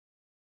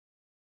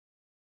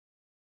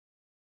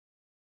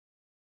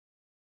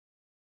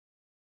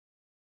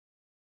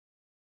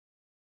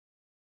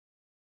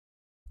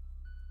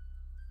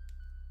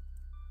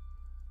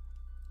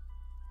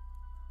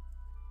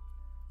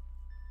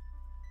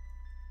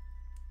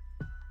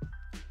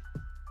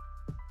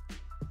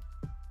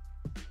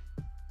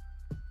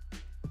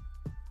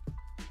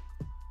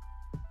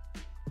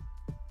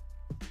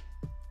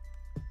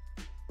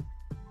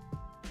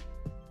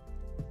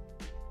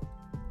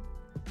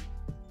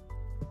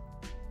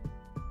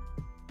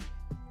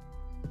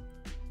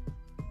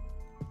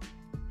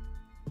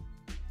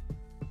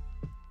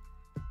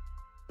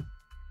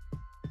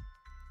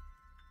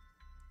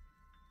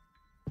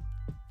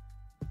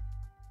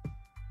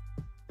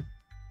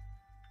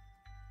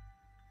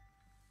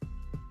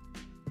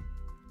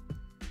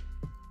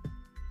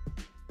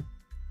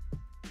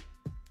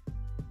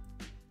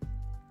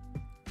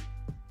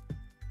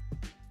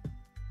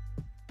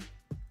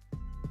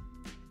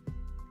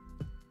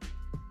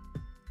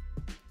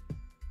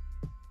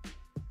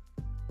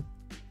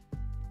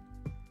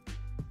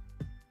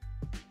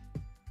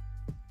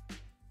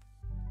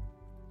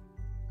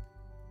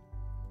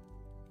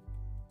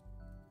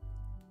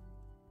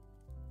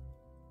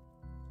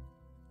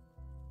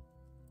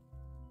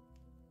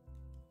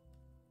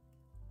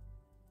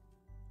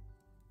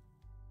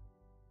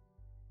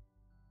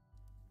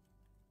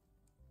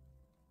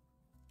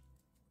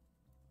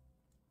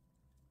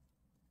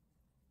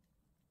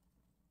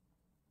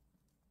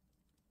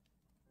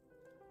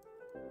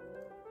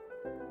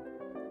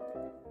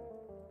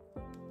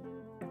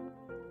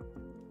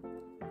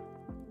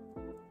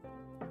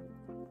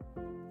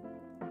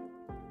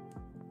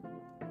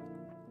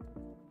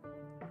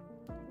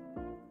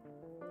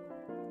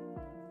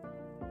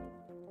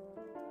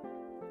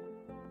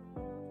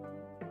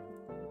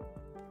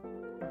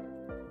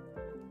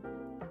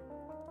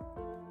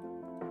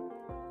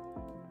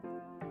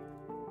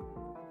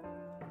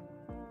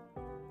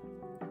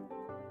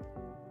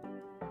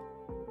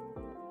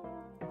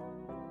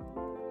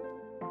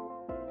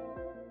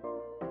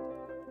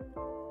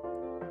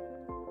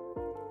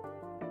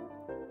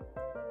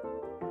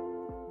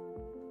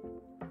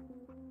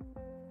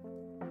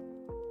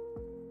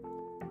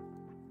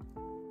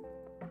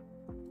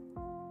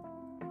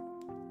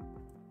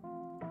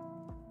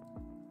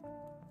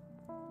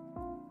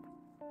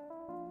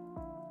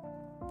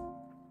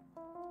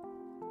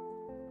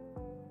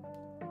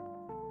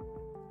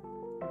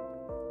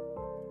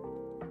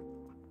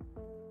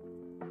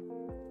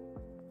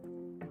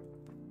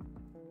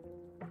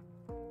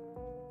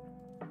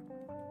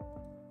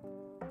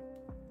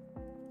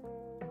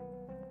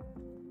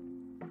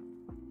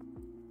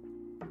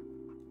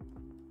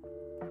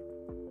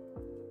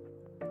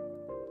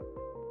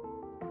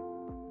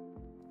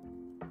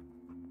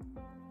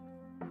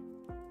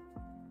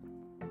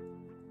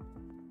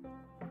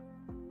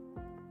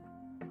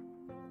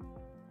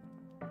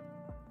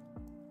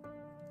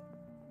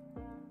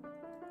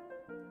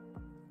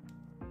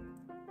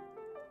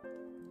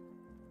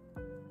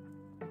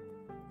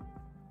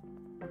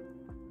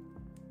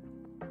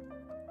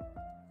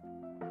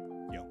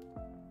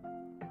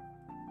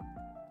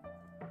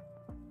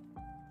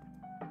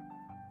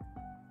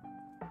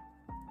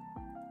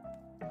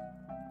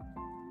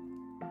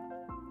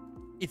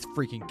It's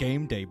freaking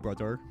game day,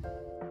 brother.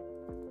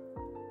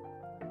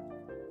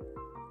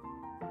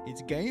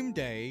 It's game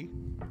day.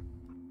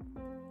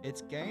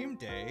 It's game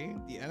day.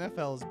 The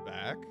NFL's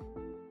back.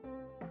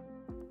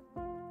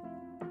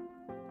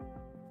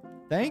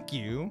 Thank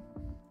you.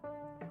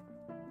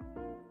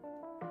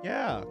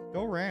 Yeah,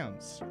 go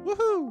Rams.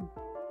 Woohoo!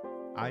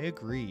 I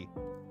agree.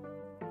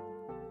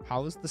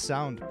 How is the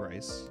sound,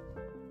 Bryce?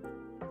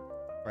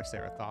 Bryce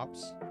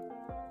Therathops?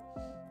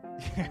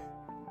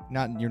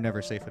 You're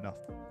never safe enough.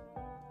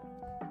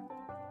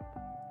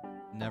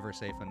 Never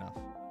safe enough.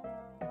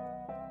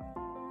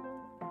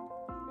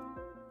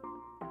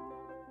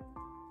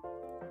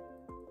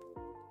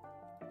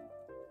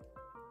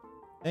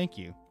 Thank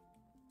you.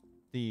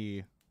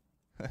 The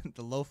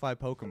the lo-fi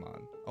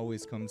Pokemon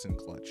always comes in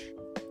clutch.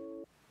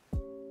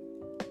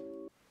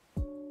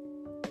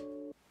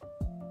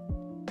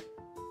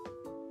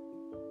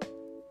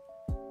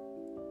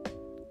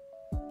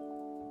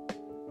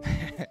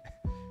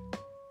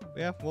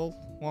 Yeah, well,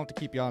 won't have to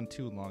keep you on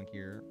too long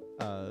here.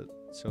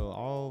 So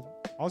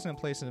I was gonna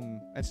play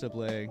some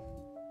NCAA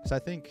because I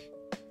think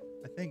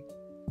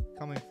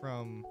coming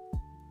from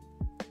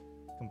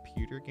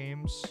computer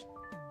games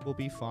will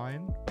be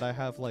fine. But I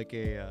have like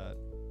a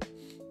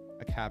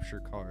capture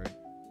card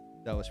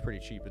that was pretty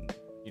cheap and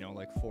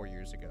like 4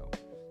 years ago.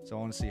 So I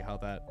want to see how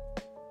that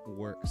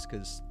works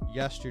because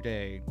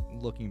yesterday,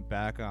 looking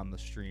back on the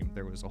stream,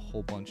 there was a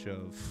whole bunch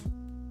of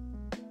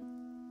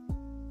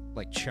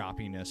like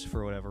choppiness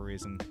for whatever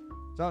reason.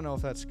 So I don't know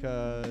if that's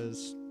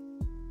because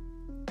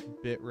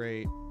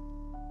bitrate,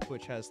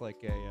 Twitch has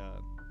like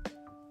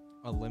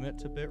a limit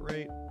to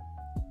bitrate,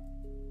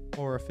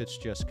 or if it's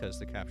just because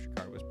the capture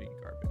card was being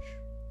garbage.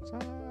 So I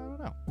don't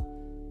know.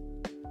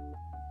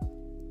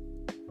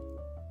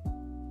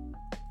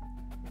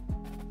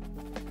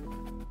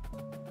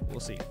 We'll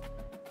see.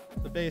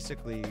 But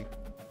basically,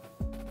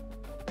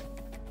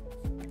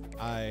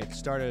 I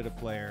started a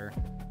player,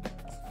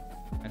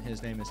 and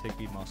his name is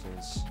HIGBY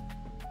Muscles.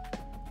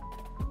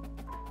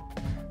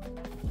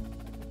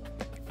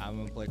 I'm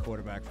going to play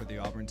quarterback for the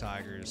Auburn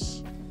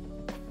Tigers.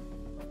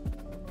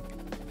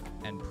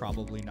 And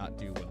probably not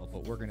do well,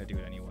 but we're going to do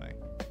it anyway.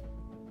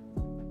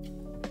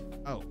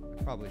 Oh,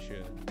 I probably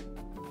should.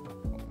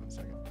 Hold on a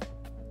second. I'm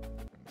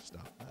going to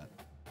stop that.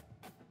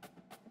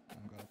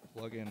 I'm going to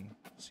plug in,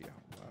 see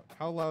how loud.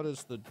 How loud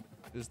is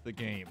the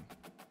game?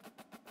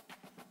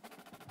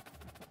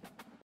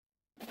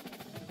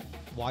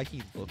 Why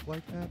he look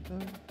like that,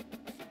 though?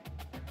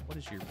 What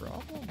is your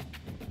problem?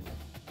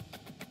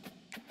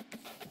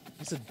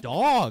 He's a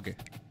dog!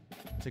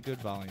 It's a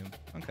good volume.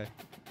 Okay.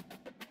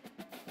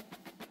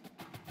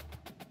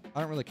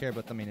 I don't really care,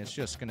 but I mean, it's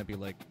just gonna be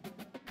like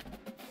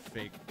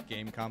fake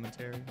game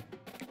commentary,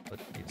 but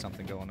need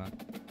something going on.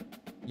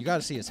 You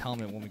gotta see his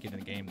helmet when we get in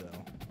the game,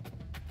 though.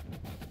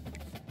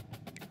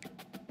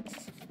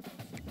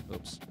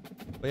 Oops.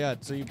 But yeah,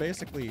 so you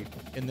basically,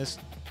 in this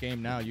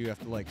game now, you have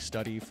to like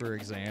study for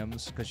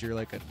exams because you're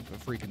like a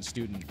freaking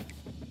student.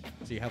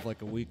 So you have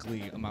like a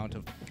weekly amount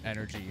of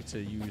energy to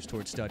use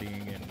towards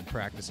studying and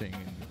practicing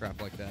and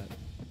crap like that.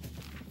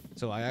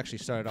 So I actually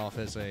started off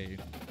as a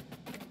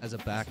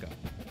backup,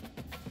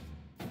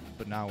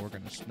 but now we're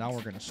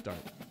gonna start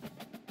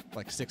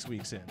like 6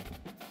 weeks in.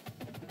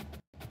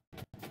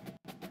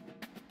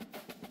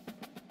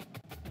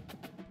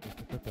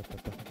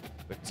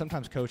 But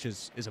sometimes coach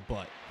is a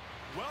butt.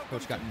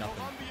 Coach got nothing.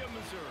 Columbia,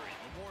 Missouri,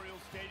 Memorial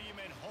Stadium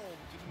and home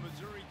to the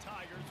Missouri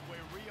Tigers,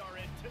 where we are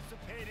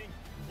anticipating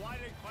quite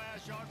a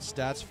clash on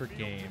Stats for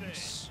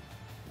games.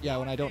 Yeah,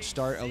 when I don't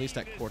start, at least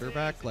at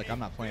quarterback, like I'm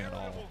not playing at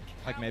all.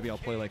 Like maybe I'll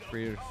play like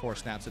 3 or 4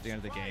 snaps at the end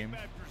of the game.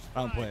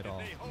 I don't play at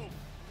all.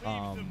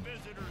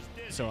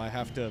 So I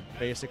have to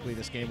basically,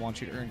 this game wants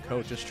you to earn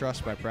coach's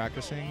trust by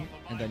practicing,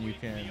 and then you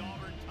can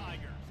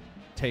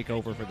take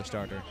over for the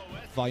starter.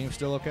 Volume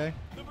still okay?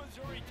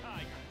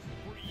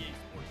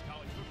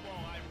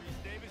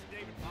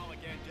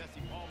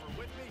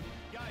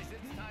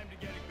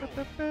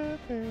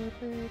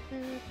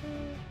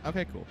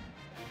 Okay, cool.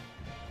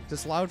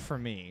 It's loud for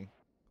me,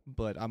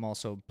 but I'm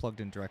also plugged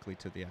in directly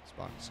to the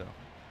Xbox, so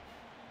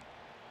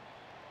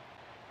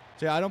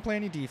yeah, I don't play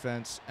any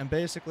defense, and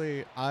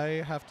basically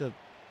I have to,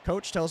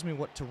 coach tells me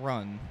what to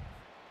run,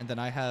 and then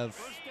I have,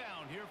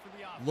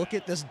 look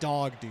at this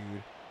dog, dude.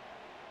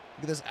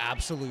 Look at this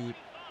absolute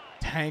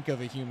tank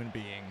of a human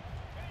being.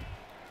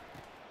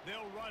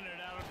 They'll run it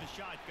out of the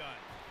shotgun.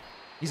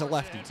 He's a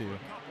lefty, too.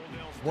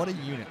 What a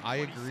unit. I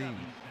agree.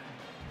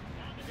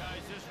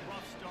 Guys, this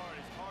rough start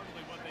is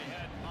hardly what they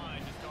had in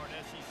mind to start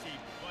SEC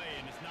play,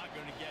 and it's not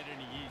going to get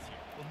any easier.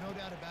 Well, no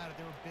doubt about it.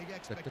 There were big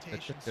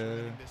expectations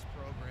surrounding this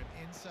program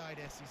inside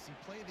SEC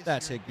play this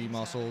That's year. HIGBY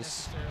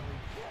Muscles.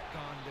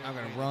 I'm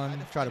going to way.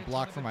 run, try to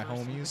block for my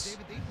homies.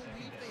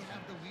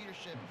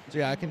 So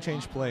yeah, I can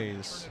change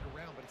plays,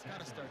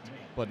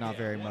 but not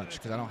very much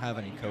because I don't have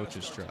any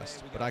coach's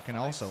trust. But I can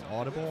also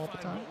audible all the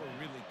time.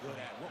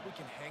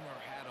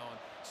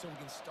 So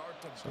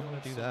I'm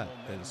gonna do that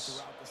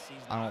because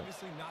I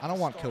don't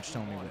want coach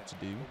telling me what to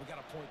do.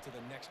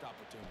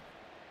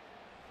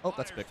 Oh,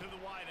 that's big. To the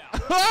wideout.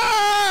 Picked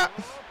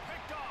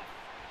off.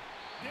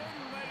 Didn't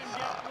let him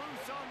get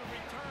loose on the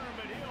return,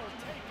 but he'll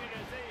take it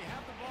as they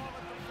have the ball at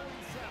the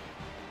 47.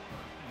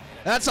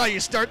 That's how you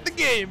start the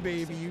game,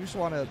 baby. You just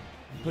want to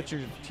put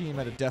your team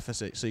at a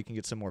deficit so you can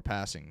get some more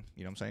passing.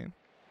 You know what I'm saying?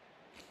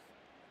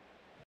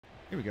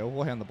 Here we go.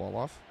 We'll hand the ball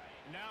off.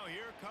 Now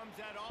here comes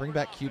that Bring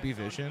back QB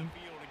vision.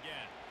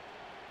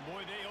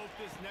 Boy, they hope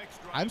this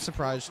next drive I'm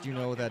surprised you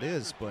know what that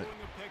is, but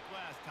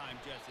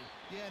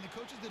Yeah, and the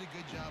coaches did a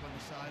good job on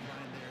the sideline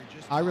there.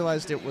 Just I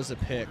realized it was a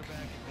pick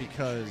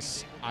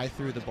because I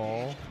threw the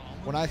ball.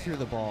 When I threw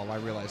the ball, I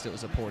realized it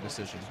was a poor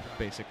decision,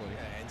 basically.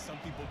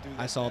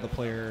 I saw the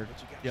player,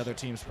 the other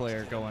team's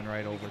player, going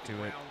right over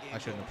to it. I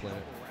shouldn't have played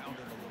it.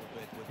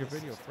 Your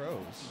video froze.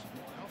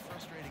 How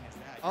frustrating is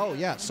that? Oh,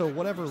 yeah, so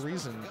whatever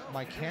reason,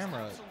 my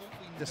camera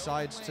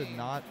decides to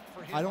not...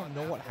 I don't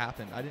know what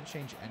happened. I didn't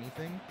change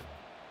anything,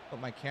 but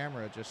my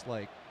camera just,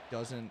 like,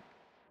 doesn't...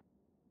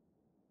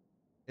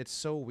 It's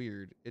so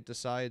weird. It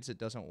decides it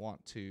doesn't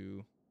want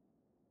to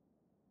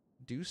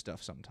do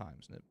stuff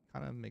sometimes, and it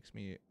kind of makes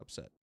me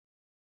upset.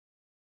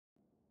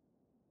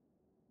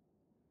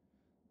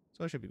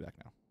 So I should be back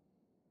now.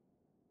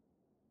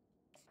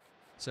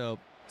 So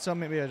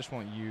maybe I just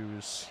won't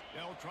use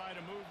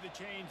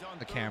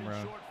the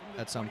camera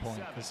at some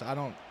point because I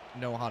don't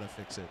know how to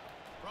fix it.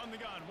 From the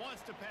gun,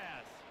 wants to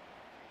pass.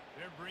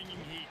 They're bringing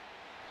heat,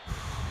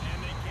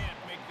 and they can't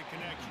make the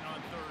connection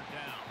on third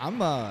down. I'm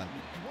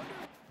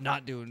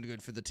not doing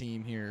good for the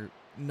team here.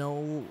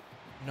 No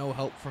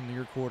help from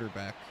your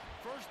quarterback.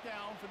 First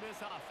down for this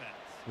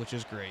offense, which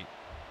is great.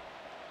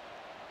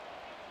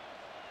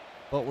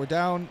 But we're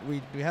down.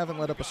 We haven't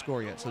let up a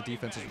score yet, so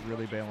defense is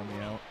really bailing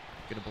me out.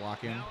 Get a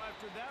block in. Now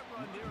after that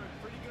run, they're in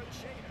pretty good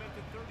shape at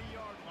the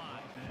 30-yard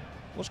line.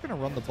 We're just gonna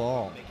run the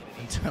ball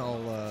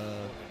until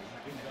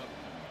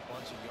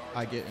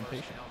I get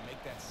impatient.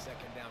 Make that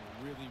second down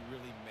really,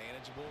 really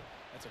manageable.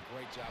 That's a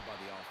great job by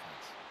the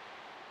offense.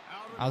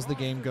 How's the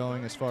game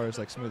going as far as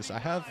like smoothest? I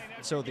have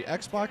so the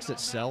Xbox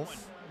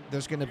itself.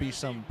 There's gonna be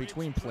some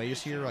between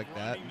plays here like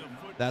that.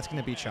 That's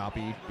gonna be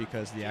choppy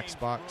because the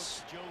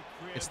Xbox.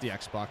 It's the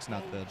Xbox,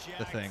 not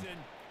the thing.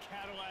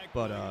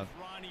 But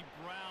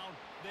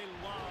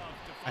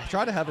I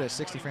try to have it at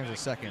 60 frames a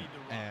second,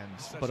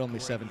 but only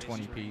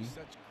 720p.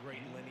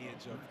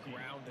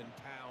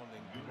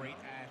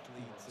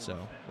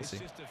 So we'll see.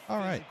 All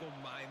right.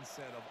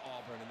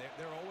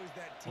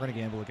 We're gonna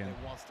gamble again.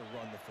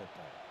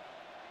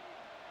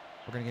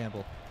 We're gonna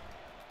gamble.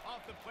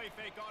 Off the play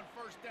fake on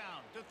first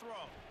down to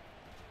throw.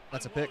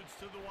 That's a pick.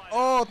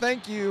 Oh,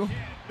 thank you.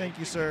 Thank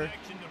you, sir.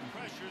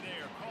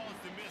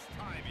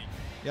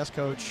 Yes,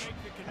 coach.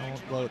 I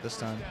won't blow it this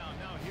time.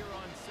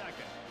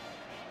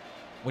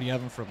 What are you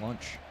having for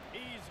lunch?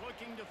 He's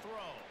looking to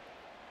throw.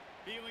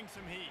 Feeling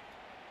some heat.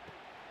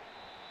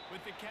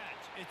 With the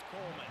catch, it's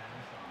Coleman.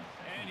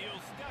 And he'll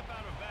step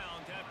out of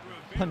bounds after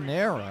a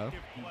Panera.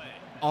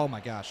 Oh my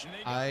gosh.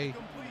 I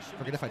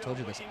forget if I told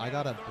you this. I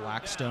got a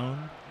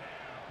Blackstone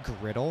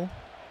griddle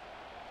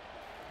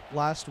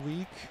last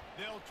week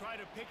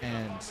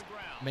and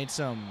made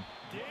some.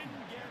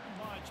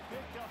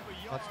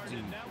 Let's do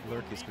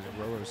lurkies because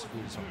Roro's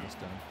food is almost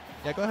done.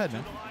 Yeah, go ahead,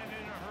 man.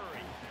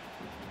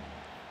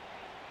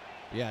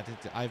 Yeah,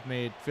 I've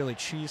made Philly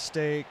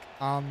cheesesteak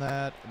on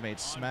that. I made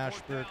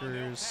smash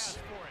burgers.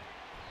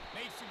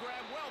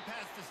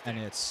 And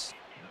it's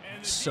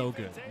so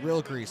good.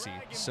 Real greasy.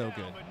 So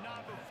good.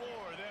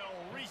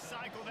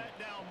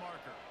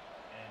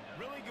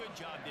 Really good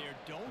job there.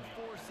 Don't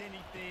force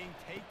anything.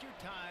 Take your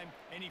time.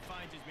 And he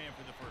finds his man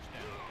for the first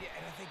down. Yeah,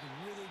 and I think a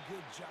really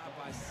good job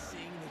by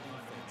seeing the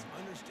defense.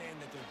 Understand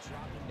that they're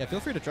dropping. Yeah,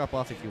 feel free to drop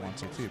off if you want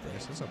to too,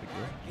 Bryce. That's no big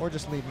deal. Or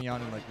just leave me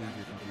on and like leave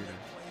your computer.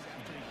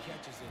 After he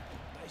catches it,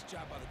 nice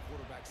job by the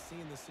quarterback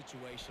seeing the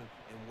situation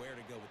and where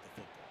to go with the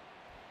football.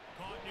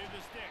 Caught near the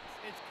sticks.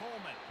 It's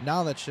Coleman.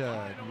 Now that you're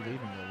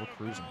leaving, though, we're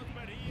cruising.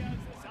 But he has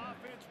this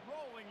offense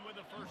rolling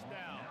with a first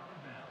down.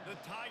 The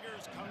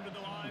Tigers come to the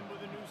line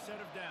with a new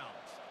set of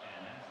downs.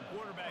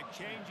 Quarterback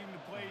changing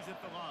the plays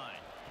at the line.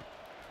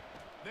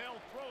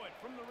 They'll throw it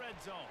from the red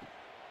zone.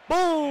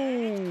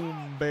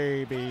 Boom,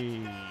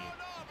 baby.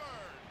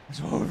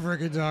 That's what we're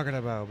freaking talking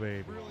about,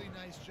 baby. Really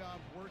nice job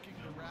working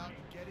the route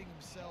and getting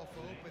himself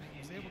open. He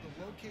was able to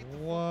locate the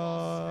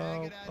football,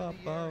 snag it out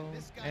of the air, and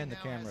this guy and the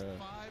now camera has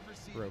 5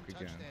 receiving broke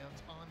again.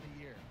 touchdowns on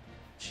the year.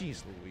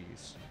 Jeez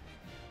Louise.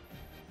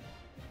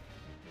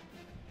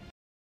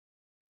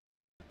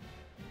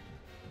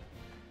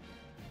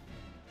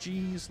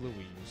 Jeez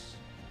Louise.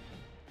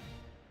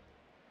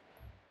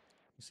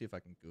 Let's see if I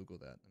can Google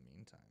that in the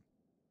meantime.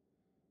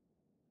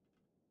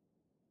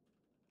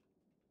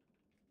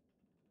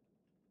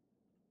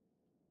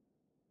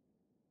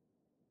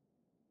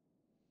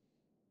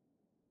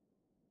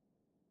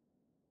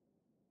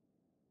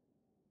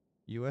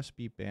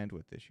 USB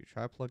bandwidth issue.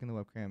 Try plugging the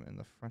webcam in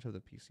the front of the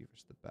PC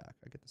versus the back.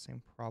 I get the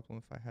same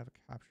problem if I have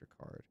a capture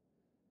card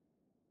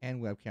and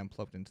webcam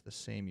plugged into the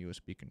same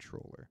USB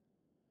controller.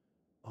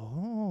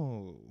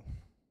 Oh.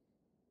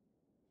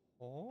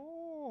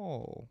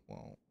 Oh.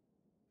 Well.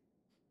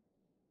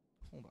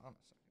 Hold on a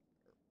second.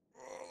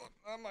 Oh,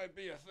 that might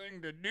be a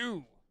thing to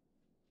do.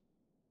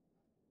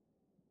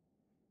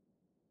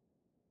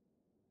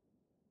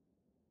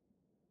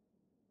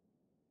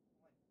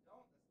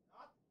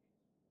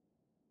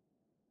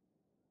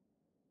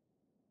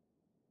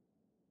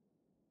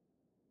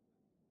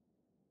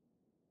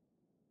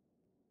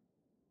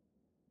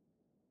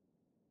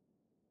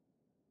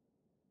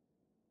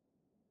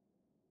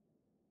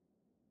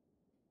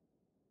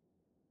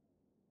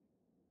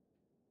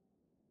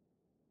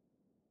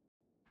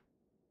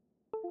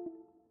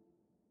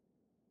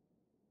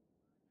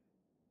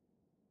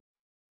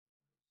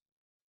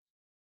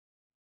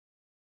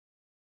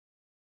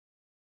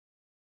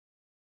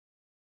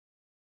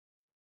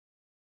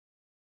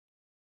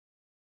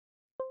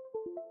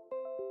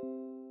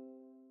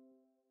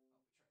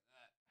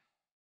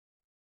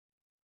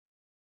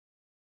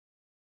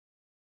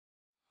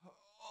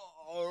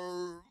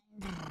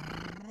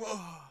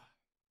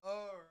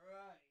 All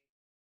right.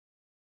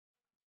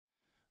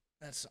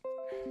 That's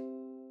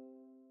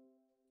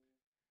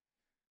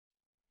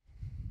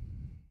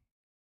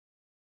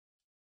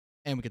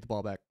and we get the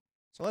ball back.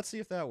 So let's see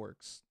if that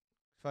works.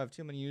 If I have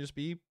too many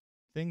USB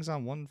things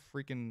on one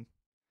freaking...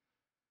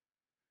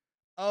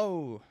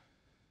 Oh!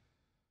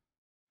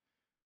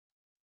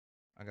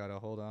 I gotta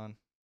hold on.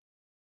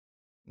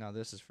 Now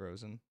this is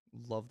frozen.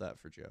 Love that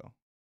for Joe.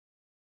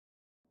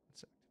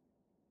 That's it.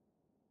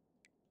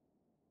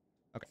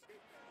 Okay.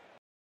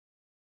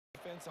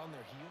 Defense on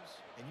their heels,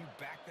 and you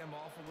back them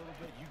off a little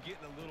bit, you get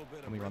in a little bit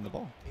of And we run the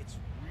ball. It's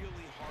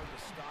really hard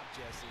to stop,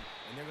 Jesse,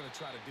 and they're going to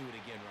try to do it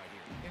again right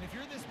here. And if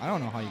you're this I don't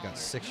know how you got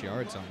 6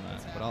 yards on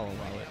that, but I'll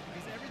allow it.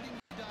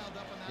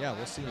 Yeah,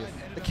 we'll see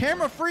if the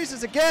camera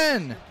freezes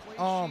again.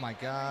 Oh my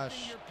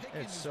gosh,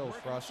 it's so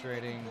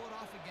frustrating.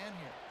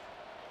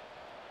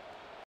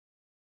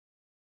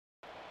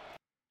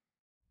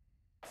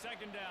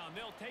 Second down,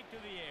 they'll take to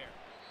the air.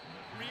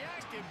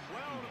 Reacted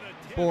well to the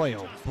tip. Boy,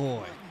 oh Just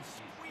boy.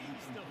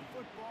 squeeze the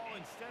football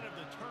instead of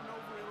the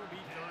turnover. It'll be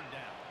third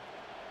down.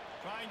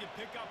 Trying to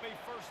pick up a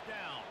first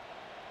down.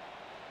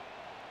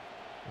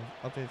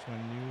 Update to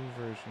a new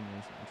version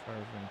and try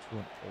referring to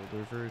an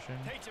older version.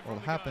 Takes it What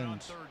from the gun on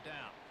happened? third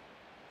down.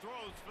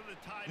 Throws for the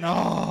tight end.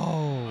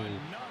 No.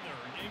 Another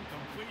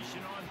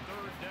incompletion on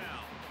third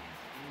down.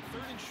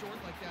 Third and short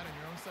like that on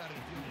your own side of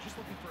the field. You're just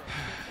looking for a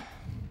pick.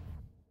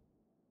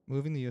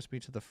 Moving the USB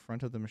to the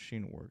front of the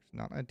machine worked.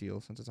 Not ideal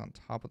since it's on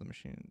top of the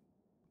machine.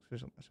 But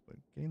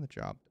getting the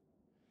job.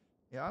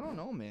 Yeah, I don't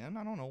know, man.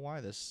 I don't know why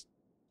this.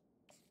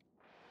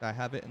 I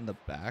have it in the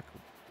back.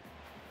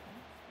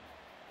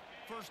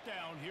 First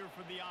down here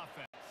for the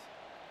offense.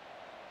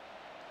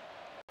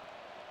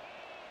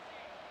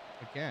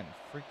 Again,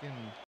 freaking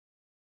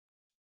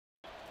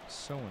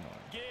so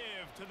annoying.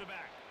 Give to the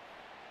back.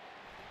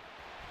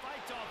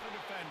 Fights off the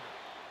defender.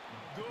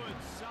 Good,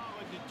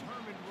 solid,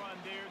 determined run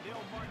there.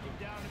 They'll mark him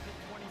down at the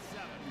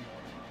 27.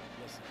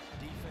 Listen,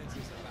 defense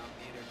is about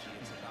energy.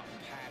 It's about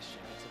passion.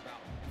 It's about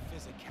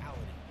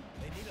physicality.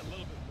 They need a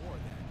little bit more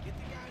of that. Get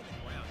the guy in the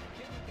ground.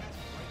 Get the guys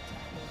with great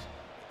tackles.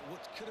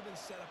 What could have been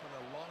set up in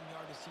a long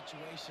yardage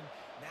situation,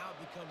 now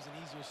it becomes an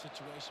easier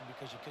situation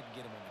because you couldn't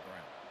get him on the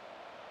ground.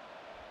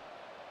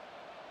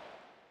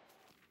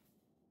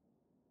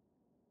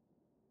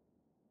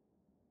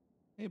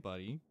 Hey,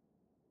 buddy.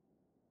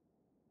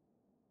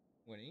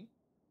 Winnie?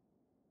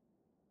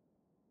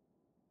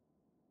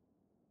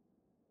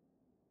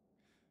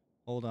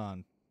 Hold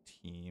on,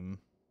 team.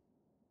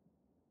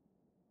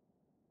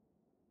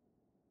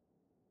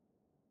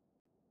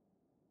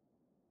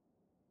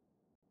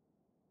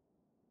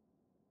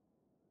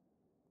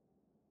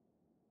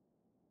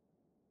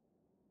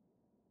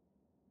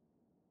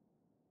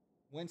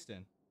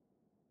 Winston.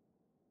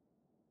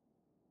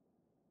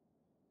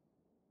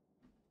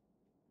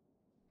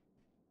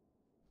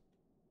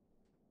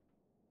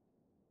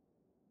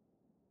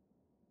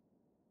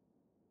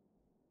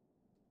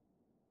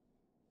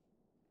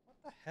 What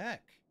the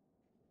heck?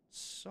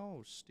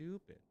 So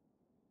stupid.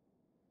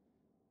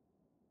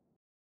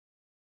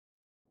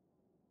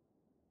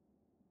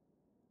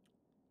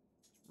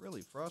 It's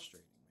really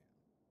frustrating, man.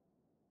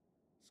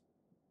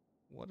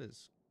 What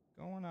is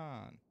going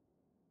on?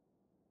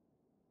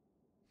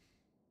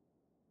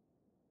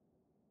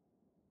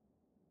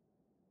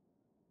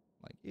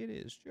 Like, it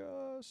is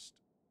just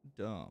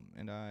dumb,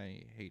 and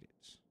I hate it.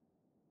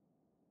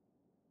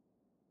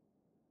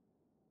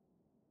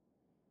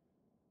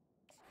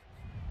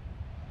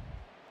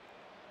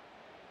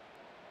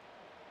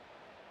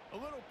 A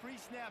little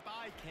pre-snap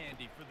eye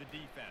candy for the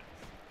defense.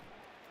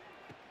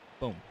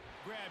 Boom.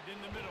 Grabbed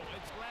in the middle.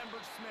 It's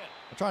Lambert Smith.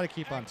 I try to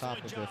keep on top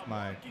of Excellent it job if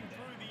my marking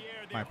through the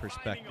air. my They're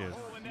finding a perspective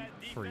hole in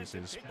that defense and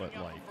freezes, picking but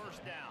up a like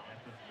first down.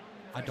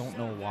 I don't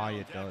know First why down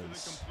it after the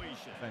does.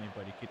 completion. If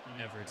anybody could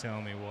ever tell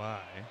me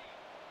why.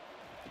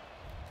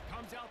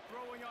 Comes out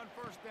throwing on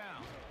first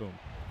down. Boom.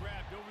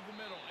 Grabbed over the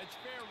middle. It's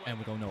Fairway. And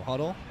we go no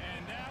huddle.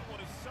 And that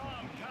was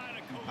some kind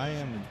of collision I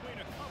am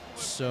between a couple of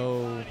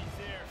so big bodies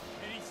there,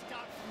 and he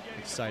stopped from getting the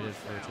excited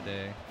first for down.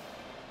 today.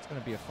 It's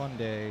gonna be a fun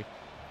day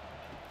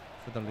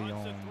for the Wants to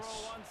Lions.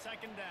 throw on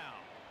second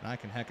down. And I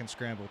can heckin'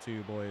 scramble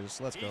too, boys.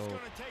 Let's go. He's going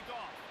to take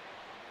off.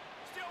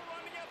 Still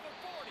running at the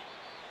 40.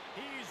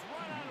 He's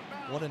run out of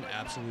bounds. What an but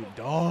absolute not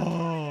before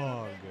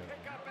dog. turning a big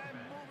pickup and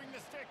moving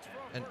the sticks for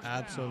a An first down.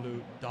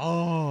 absolute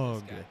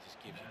dog. This guy just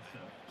gives you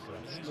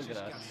nightmares. Look at He's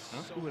us. just Huh?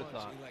 got so Who would've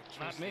much thought?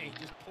 electricity. Not me. He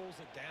just pulls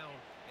it down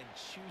and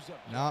chews up.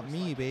 Not numbers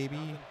me, like it's baby.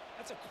 nothing.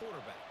 That's a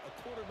quarterback. A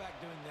quarterback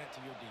doing that to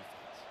your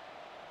defense.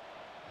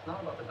 It's not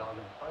about the dog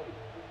in the fight.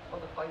 It's about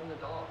the fight in the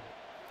dog.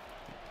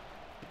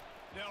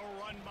 They'll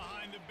run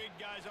behind the big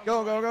guys on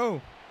Go, the go,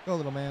 right. go. Go,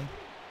 little man.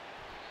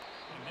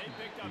 And they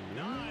picked up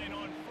 9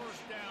 on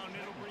first down.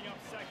 It'll bring up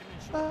second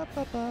and Ba, short.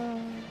 ba, ba.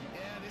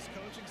 Yeah, this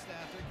coaching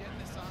staff, they're getting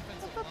this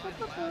offensive line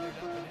lathered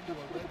up and into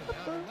a rhythm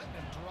now. They're letting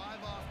them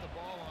drive off the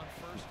ball on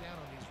first down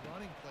on these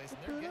running plays, and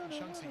they're getting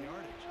chunks of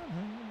yardage.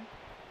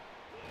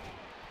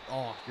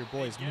 Oh, your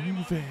boy's Get him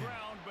on the moving.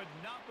 ground, but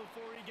not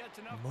before he gets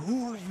enough for the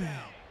first Moving.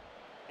 down.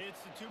 It's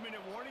the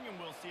 2-minute warning, and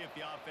we'll see if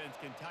the offense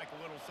can tack a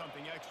little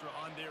something extra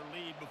on their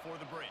lead before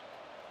the break.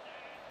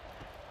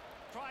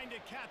 Trying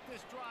to cap this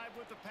drive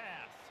with the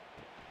pass.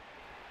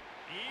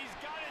 He's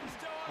got it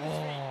still on his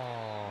feet.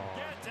 Oh.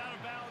 Gets out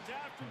of bounds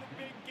after the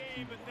big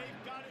game, but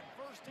they've got it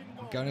first and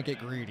goal. Gonna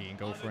get greedy and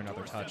go On for the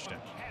another doorstep of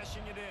touchdown.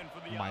 cashing it in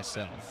for the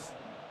Myself. offense.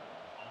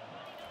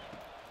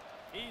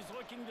 He's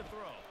looking to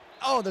throw.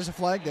 Oh, there's a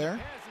flag there.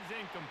 The pass is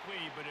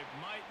incomplete, but it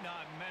might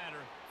not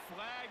matter.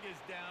 Flag is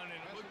down, and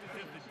it looked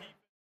as if the defense.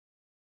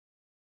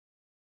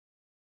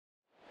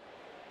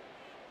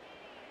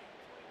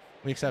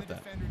 We accept The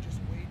that. defender just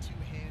way too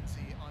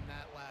handsy on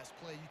that last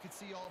play. You could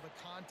see all the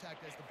contact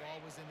as the ball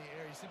was in the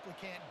air. You simply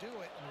can't do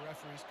it, and the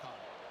referee's caught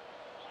it.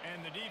 And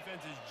the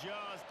defense is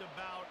just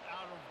about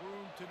out of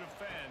room to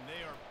defend.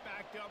 They are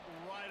backed up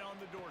right on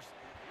the doorstep.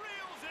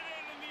 Reels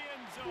it in the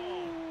end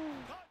zone.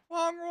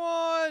 Long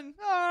one.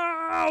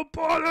 Oh,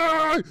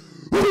 buddy.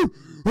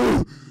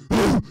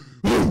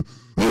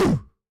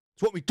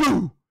 It's what we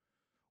do.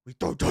 We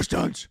throw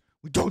touchdowns.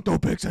 We don't throw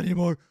picks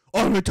anymore.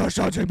 Only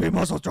touchdowns. HIGBY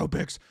muscles throw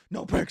picks.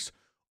 No picks.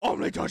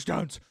 Only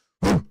touchdowns.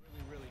 Really,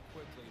 really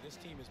quickly. This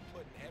team is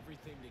putting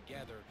everything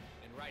together,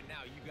 and right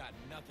now you got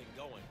nothing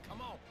going.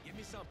 Come on, give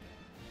me something.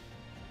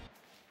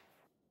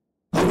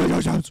 Only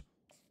touchdowns.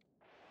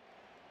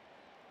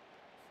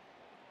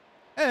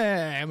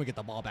 And we get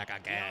the ball back The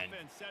again.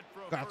 offense set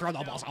for a Gotta throw first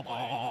the ball down some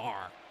play. more.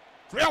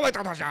 We only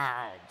throw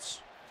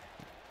touchdowns.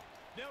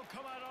 They'll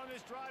come out on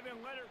this drive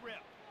and let it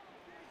rip.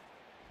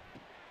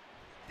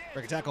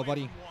 Break a tackle,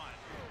 buddy. And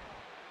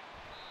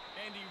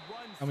he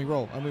runs And we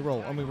roll, through and we one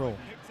roll, and we tackle roll.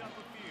 Picks up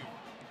a few.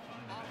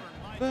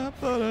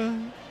 Auburn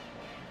lines up.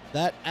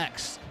 That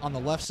X on the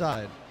left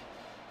side.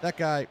 That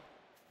guy.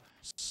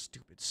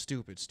 Stupid.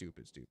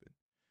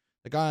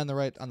 The guy on the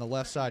right, on the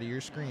left side of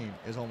your screen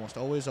is almost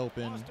always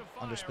open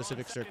under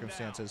specific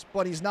circumstances,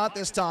 but he's not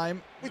this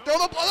time. We throw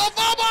the ball, the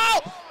fumble!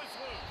 Ball is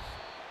loose.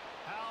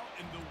 How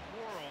in the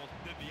world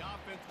did the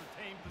offense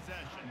retain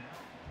possession?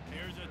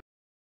 Here's a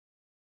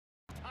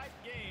tight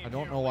game. I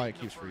don't here know why late it in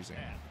the keeps first freezing.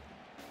 half.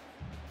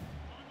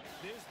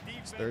 This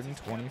defense third and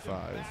has kept them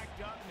 25.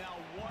 backed up. Now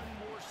one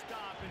more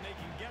stop, and they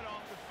can get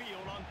off the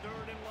field on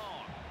 3rd and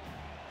long.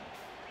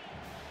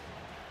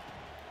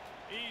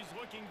 He's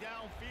looking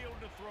downfield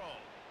to throw.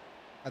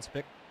 That's a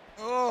pick.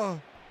 Oh,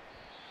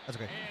 that's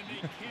okay. And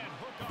they can't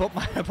hook I up put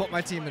my for I put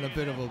my big team in a play,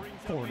 bit and of a that brings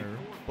up corner,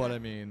 4th but I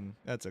down. mean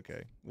that's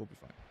okay. We'll be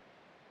fine.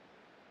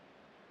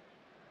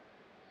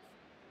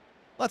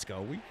 Let's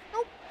go. We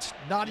nope.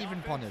 Not The even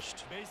offense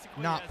punished.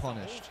 basically Not has the whole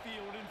punished.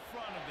 field in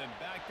front of them,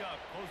 backed up,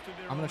 close to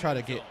their I'm gonna own try to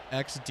end get zone.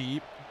 X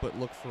deep, but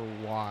look for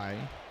Y.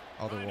 Trying to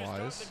start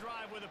Otherwise, the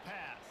drive with a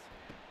pass.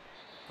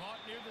 Caught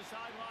near the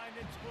sideline,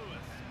 it's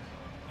Lewis.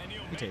 And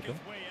he'll We make take his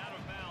him. way out of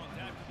bounds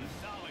after the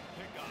solid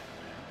pickup.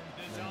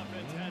 This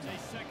offense has a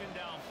 2nd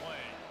down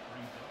play.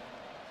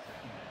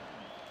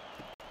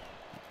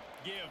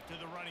 Give to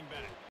the running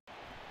back.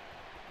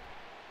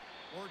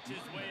 Works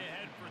his way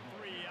ahead for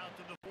 3 out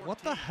to the 14. what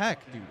the heck,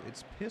 dude?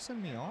 It's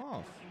pissing me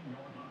off.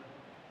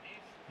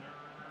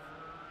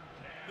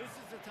 This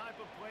is the type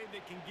of play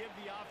that can give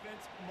the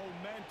offense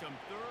momentum.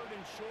 3rd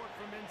and short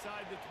from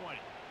inside the 20.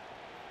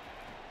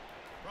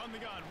 From the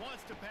gun,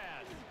 wants to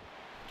pass.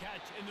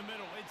 Catch in the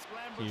middle. It's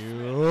Lambert Smith.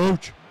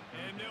 Huge.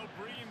 And they'll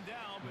bring him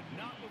down, but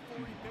not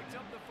before he picks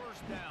up the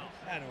 1st down.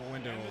 Had a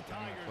window And the open.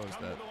 I'm gonna Tigers close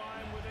come that. to the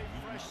line with a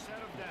fresh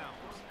set of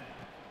downs.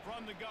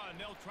 From the gun,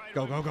 they'll try to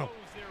Go, go, go.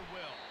 impose their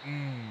will.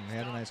 They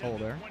had a nice Stopped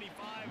hole at the there.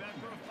 25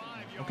 after a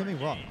 5-yard Don't get me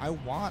wrong. gain. I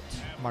want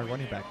my Halfway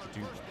running there back on to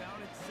do first that. down,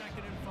 it's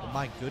 2nd and 5. But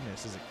my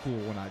goodness, is it cool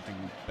when I do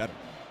better.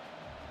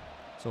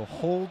 So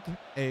hold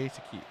A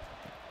to keep.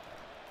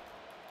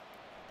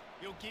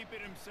 He'll keep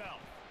it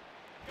himself.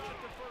 Got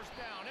the first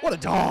down. What a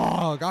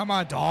dog! I'm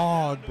a dog,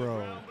 Down to the bro.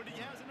 ground, but he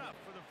has enough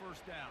for the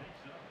 1st down.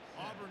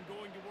 Auburn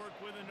going to work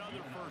with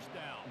another 1st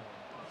down.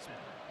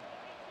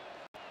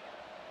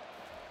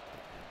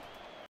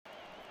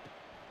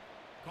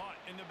 Caught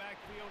in the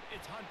backfield,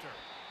 it's Hunter.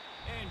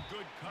 And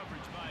good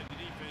coverage by the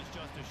defense,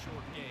 just a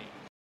short gain.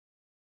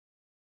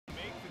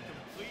 Make the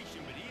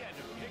completion, but he had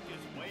to pick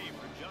his way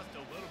for just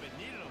a little bit.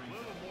 Needed a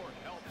little more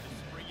help to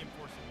spring him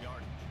for some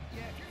yardage.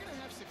 Yeah, if you're going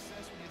to have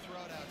success when you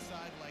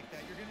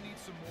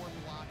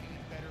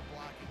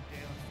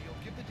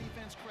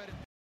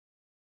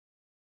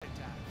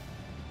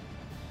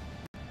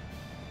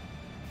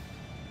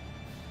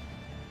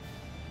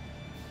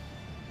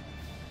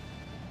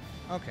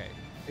Okay,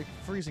 it's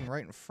freezing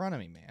right in front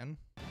of me, man.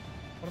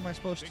 What am I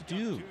supposed to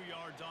do? 2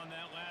 yards on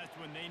that last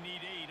one. They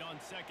need 8 on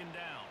second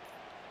down.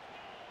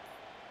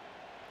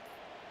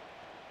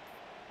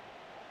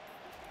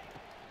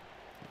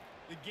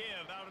 The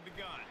give out of the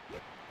gun.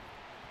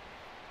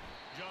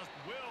 Just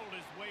willed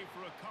his way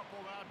for a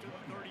couple out to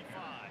the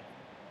 35.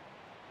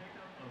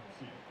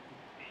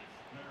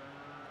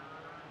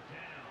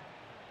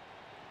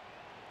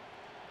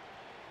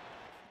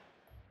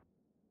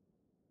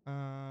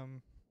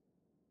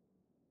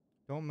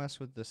 Don't mess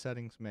with the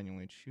settings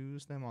manually.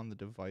 Choose them on the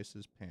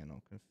devices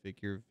panel.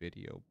 Configure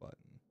video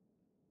button.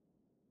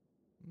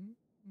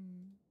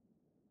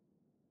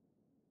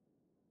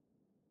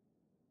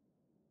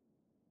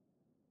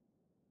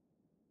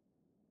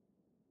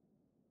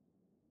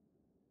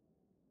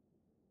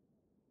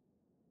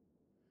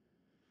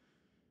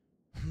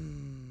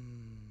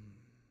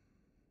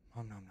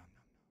 Nom, nom, nom, nom.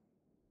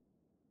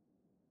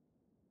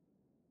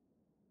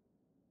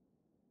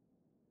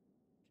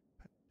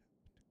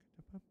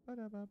 Sure,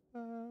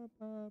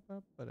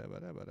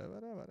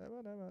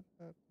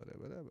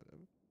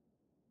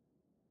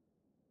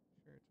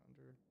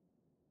 it's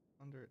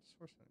under its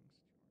source settings.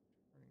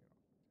 Turning it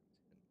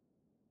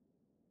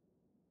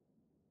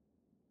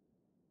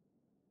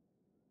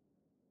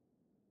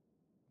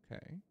off.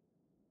 Okay.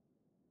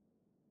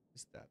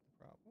 Is that the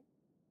problem?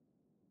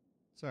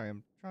 Sorry,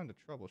 I'm trying to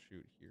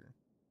troubleshoot here.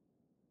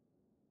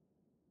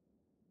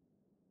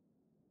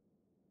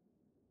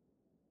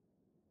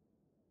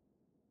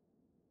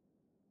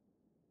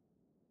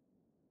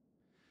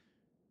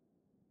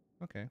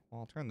 Okay, well,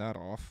 I'll turn that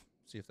off.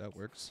 See if that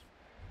works.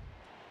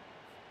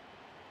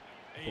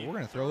 But we're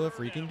going to throw a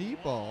freaking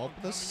deep ball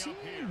up the seam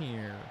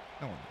here.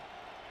 No one.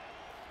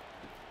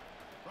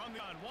 From the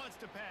gun, wants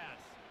to pass.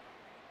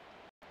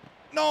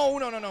 No,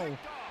 no, no, no.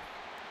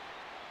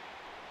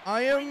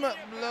 I am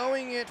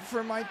blowing it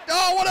for my...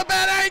 Oh, what a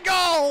bad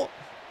angle!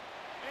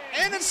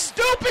 And a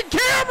stupid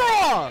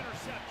camera!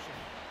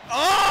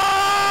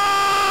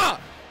 Ah!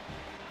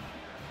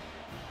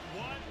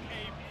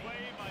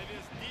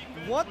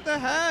 What the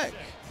heck?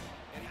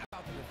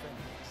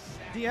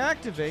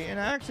 Deactivate and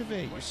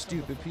activate, you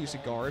stupid piece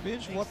of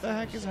garbage. What the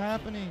heck is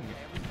happening?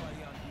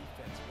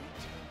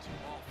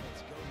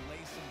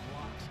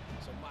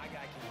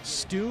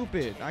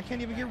 Stupid. I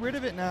can't even get rid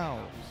of it now.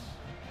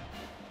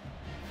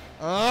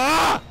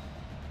 Ah!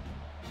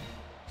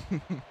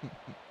 Oh,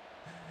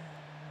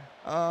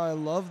 I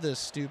love this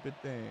stupid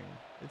thing.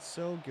 It's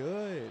so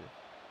good.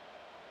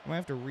 I might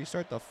have to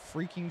restart the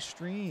freaking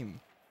stream.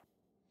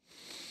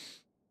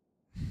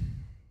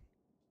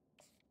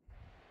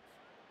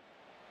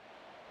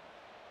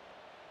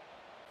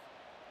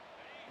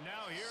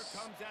 Now here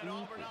comes that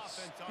Auburn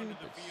offense onto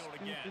the field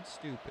again.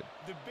 Stupid.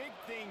 The big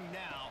thing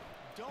now,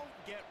 don't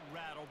get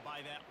rattled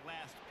by that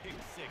last pick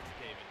six,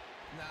 David.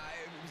 Nah,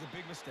 it was a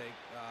big mistake.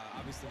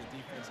 Obviously,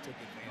 the defense took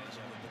advantage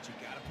of it, but you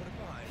got to put it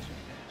behind you.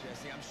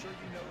 Jesse, I'm sure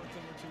you know a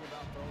thing or two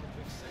about throwing a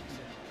pick six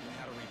and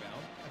how to rebound.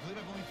 I believe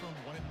I've only thrown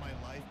one in my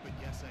life, but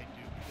yes, I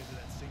do because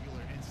of that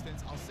singular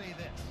instance. I'll say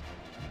this.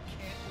 You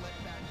can't let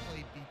that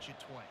play beat you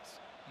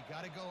twice. You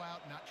got to go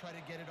out and not try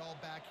to get it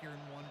all back here in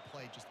one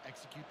play. Just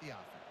execute the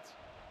offense.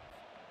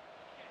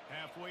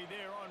 Halfway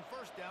there on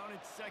first down,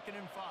 it's 2nd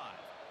and 5.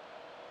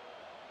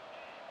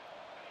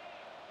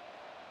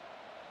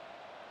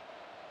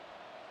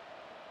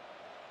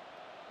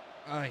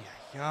 Ay,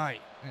 ay, ay.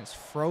 And it's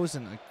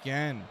frozen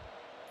again.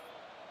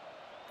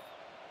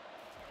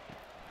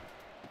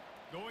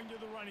 Going to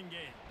the running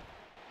game.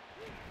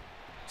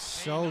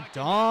 So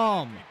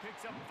dumb. He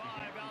picks up 5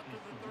 out to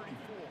the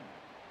 34.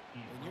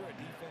 When you're a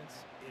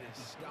defense, it is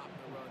stop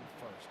the run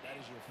first. That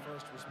is your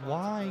first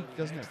responsibility. Why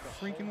doesn't it Makes the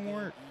freaking whole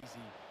game work?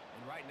 Easy.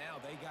 And right now,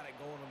 they got it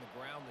going on the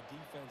ground. The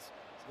defense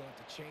is going to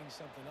have to change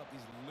something up.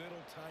 These little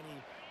tiny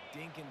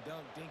dink and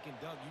dunk, dink and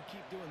dunk. You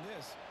keep doing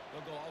this,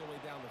 they'll go all the way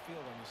down the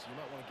field on you, so you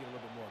might want to get a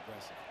little bit more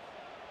aggressive.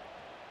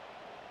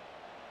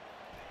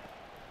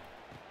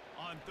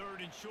 On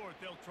 3rd and short,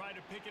 they'll try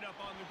to pick it up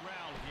on the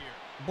ground here.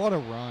 What a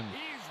run.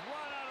 He's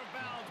run out of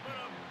bounds, but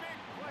a big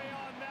play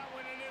on that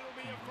one, and it'll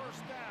be a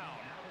first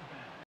down.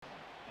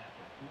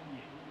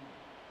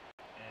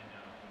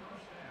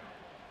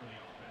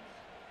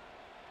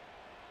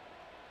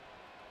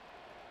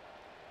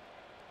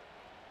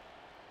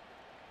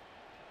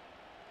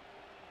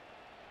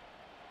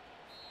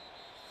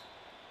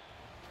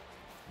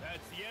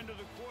 That's the end of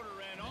the quarter,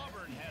 and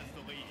Auburn has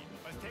the lead.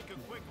 Let's take a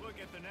quick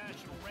look at the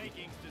national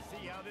rankings to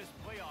see how this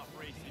playoff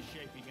race is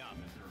shaping up.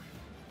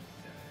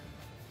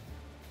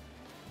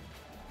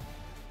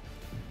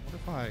 What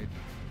if I...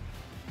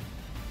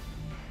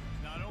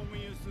 Not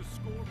only is the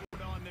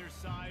scoreboard on their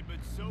side, but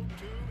so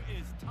too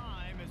is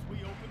time as we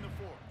open the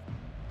 4th.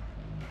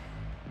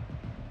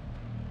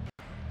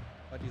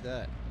 If I do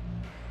that?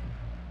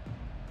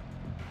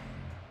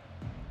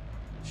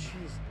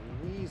 Jeez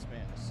Louise,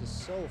 man. This is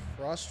so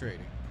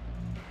frustrating.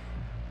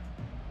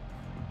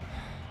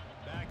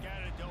 Back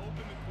at it to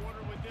open the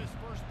quarter with this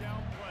first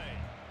down play.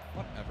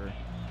 Whatever.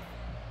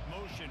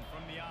 Motion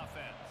from the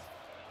offense.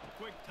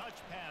 Quick touch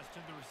pass to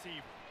the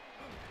receiver.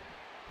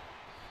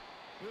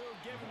 We'll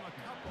give him a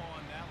couple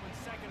on that one.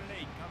 2nd and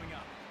 8 coming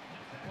up.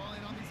 Well,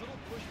 and on these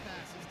little push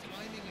passes,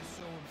 timing is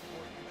so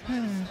important. You're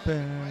trying to snap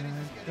it right as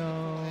he's getting the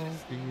full head of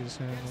steam.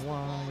 Reason Gets the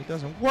why ball, it he's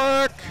doesn't able to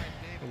work. inside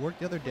David. It worked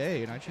the other day,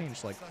 and I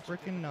changed like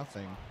freaking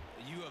nothing.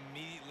 You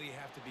immediately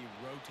have to be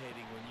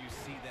rotating when you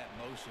see that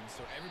motion,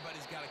 so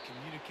everybody's got to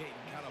communicate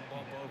and kind of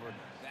bump over.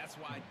 That's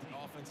why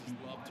offenses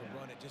love to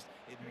run it.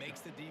 It makes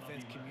the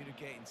defense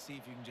communicate and see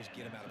if you can just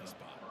get them out of the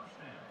spot.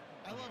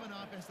 I love an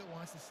offense that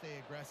wants to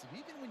stay aggressive,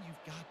 even when you've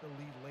got the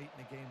lead late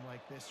in a game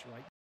like this,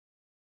 right?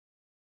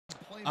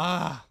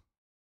 Ah,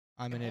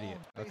 I'm an idiot.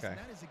 Okay. And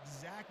that is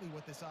exactly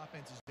what this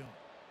offense is doing.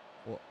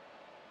 Well,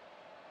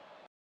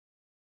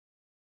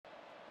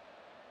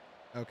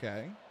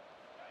 okay.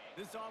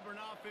 This Auburn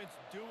offense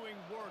doing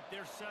work.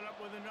 They're set up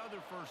with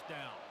another 1st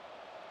down.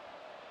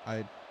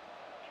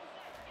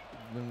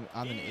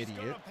 I'm an He's idiot.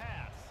 gonna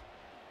pass.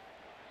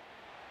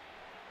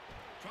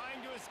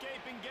 Trying to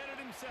escape and get it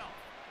himself.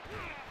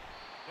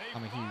 They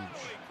I'm a huge.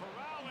 finally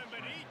corral him,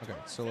 but he Okay,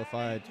 turns so if that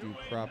I into do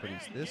a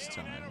properties big this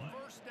gain and a time,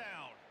 1st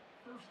down.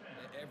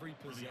 Every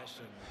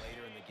possession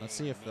later in the game. let's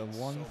see if the means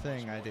one so much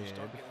thing I more. You did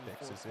start getting the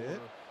fixes fourth it.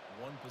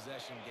 quarter, one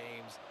possession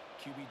games.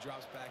 QB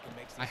drops back and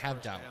makes I these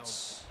have first downs.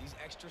 doubts. These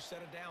extra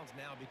set of downs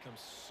now become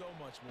so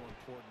much more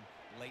important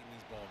late in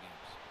these ball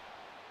games.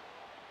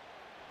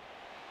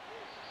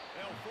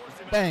 They'll force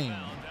him Bang.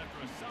 out of bounds after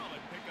a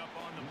solid pickup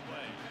on the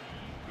play.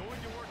 Going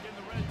to work in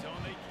the red zone.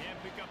 They can't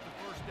pick up the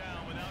 1st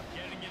down without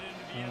getting it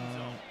into the end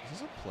zone.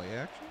 Is this a play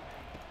action?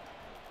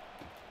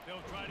 They'll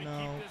try to No,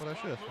 keep this but I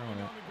should have clock thrown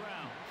moving it. on the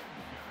ground.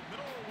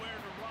 Nowhere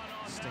to run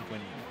on that Stinking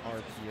one. He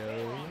loses RPO.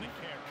 4 on the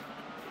carry.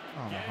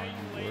 I don't know how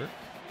Getting you late, work.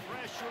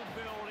 pressure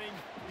building,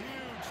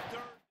 huge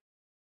 3rd.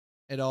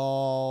 It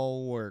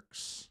all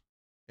works.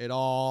 It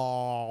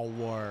all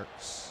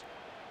works.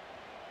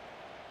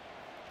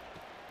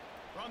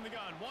 From the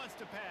gun, wants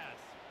to pass.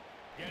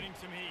 Getting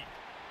some heat.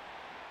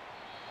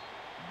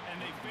 And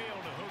they fail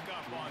to hook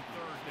up on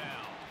 3rd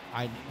down.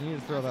 I need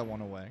to throw that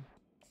one away.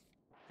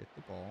 Get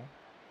the ball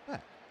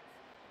back.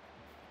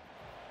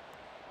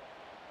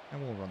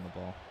 And we'll run the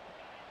ball.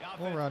 The offense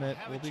We'll run will it.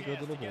 have We'll a be good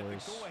chance little to get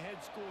boys. the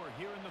go-ahead score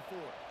here in the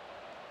 4th.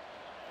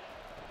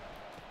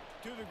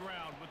 To the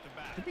ground with the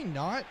back. Did we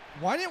not?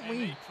 Why didn't And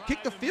we they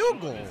kick try the middle field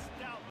of goal? his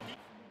stout deep.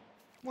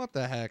 What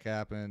the heck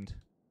happened?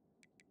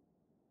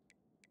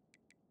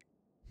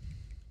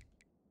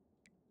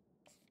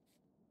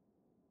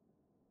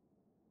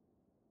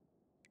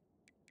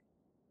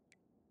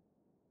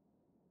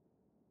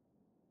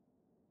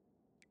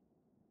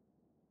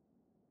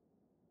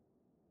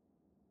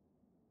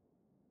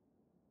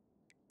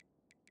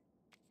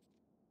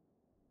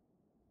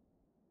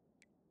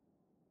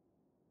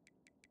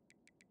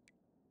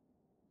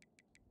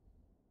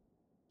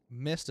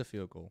 Missed a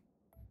field goal.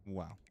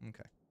 Wow.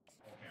 Okay.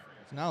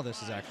 So now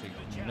this is actually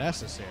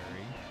necessary.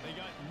 They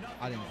got nothing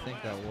I didn't on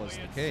think last that was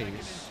play the at 2nd and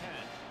case.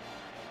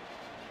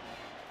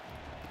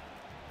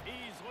 10.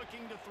 He's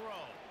looking to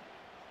throw.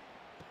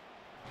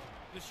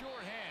 The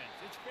short hands.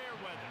 It's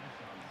Fairweather.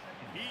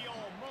 He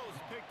almost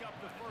picked up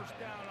the 1st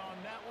down on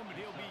that one, but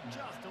he'll be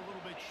just a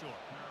little bit short.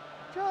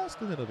 Just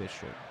a little bit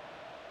short.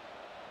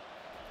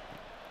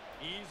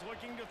 He's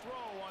looking to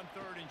throw on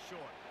 3rd and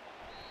short.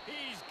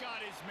 He's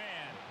got his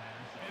man.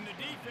 And the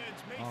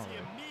defense makes All the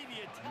right.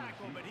 immediate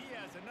tackle, but he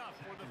has enough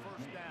for the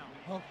 1st down.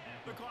 Oh.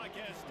 The clock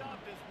has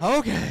stopped as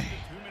Okay.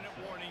 the 2-minute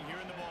warning here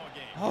in the ball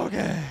game.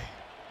 Okay.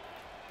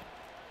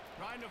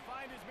 Trying to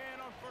find his man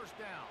on 1st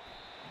down.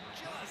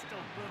 Just a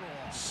little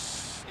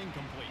off.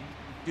 Incomplete.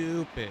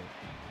 Stupid.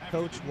 After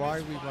Coach, the why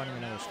are we misfire running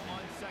another now screen?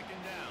 on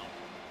 2nd down.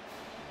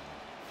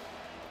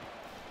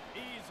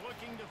 He's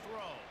looking to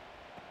throw.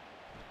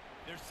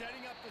 They're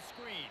setting up the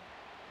screen.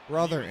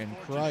 Brother He was in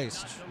fortunate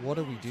Christ, not to what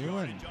are we lose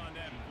doing? yardage on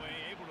that play,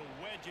 able to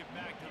wedge it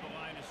back to the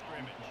line of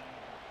scrimmage.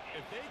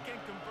 If they can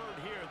convert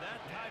here, that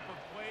type of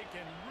play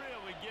can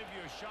really give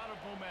you a shot of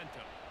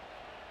momentum.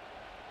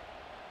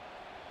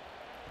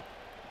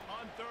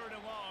 On 3rd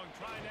and long,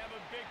 trying to have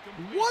a big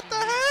completion. What the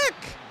here.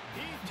 heck?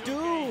 He took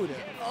Dude. a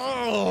hit.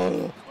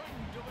 Oh.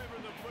 Couldn't deliver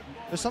the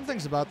football. There's some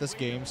things about this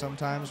game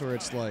sometimes where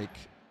it's like,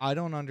 I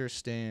don't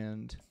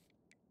understand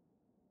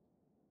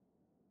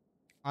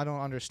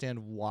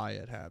why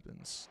it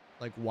happens.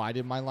 Like, why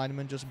did my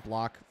lineman just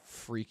block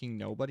freaking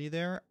nobody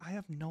there? I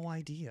have no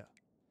idea.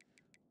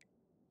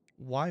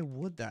 Why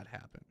would that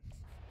happen?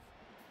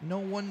 No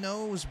one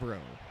knows, bro.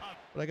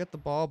 But I get the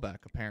ball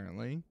back,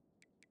 apparently.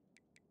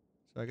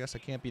 So I guess I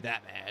can't be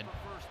that mad.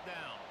 For 1st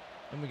down.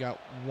 Then we got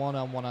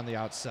one-on-one on the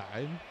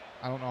outside.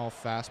 I don't know how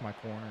fast my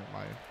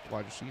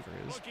wide receiver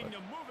is, Looking but to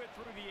move it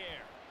through the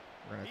air.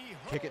 we're going He to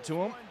kick it hurls to him.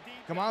 one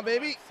deep Come down on, the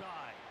baby. left side.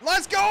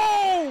 Let's go!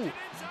 Inside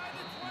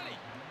the 20.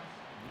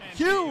 And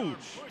they are Huge.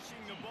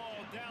 pushing the ball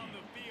down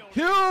the field.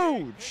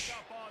 Huge. Pick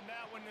up on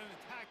that one, and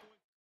the tackle.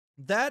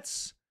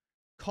 That's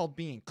called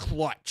being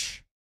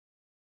clutch.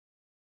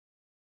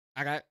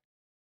 Okay.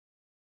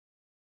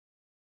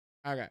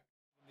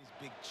 These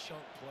big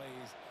chunk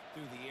plays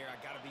through the air. I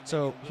gotta be So,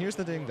 maybe a little here's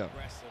the bit thing, more though.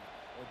 aggressive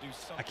or do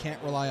something. I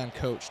can't rely on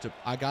coach to.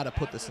 I gotta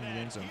put this in the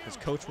end zone because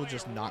coach will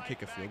just not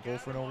kick a field goal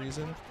for no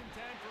reason,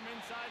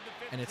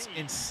 and it's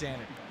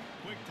insanity.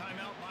 Quick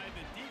timeout by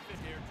the defense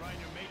here, trying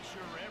to make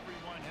sure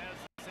everyone has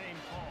the same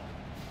call.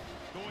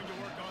 Going to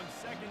work on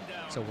second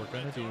down. So we're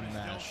gonna do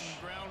mesh,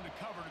 Ground to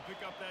cover to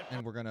pick up that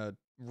and we're gonna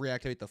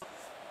reactivate the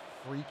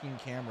freaking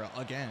camera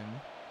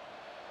again.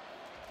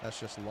 That's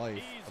just life,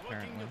 He's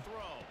apparently. looking to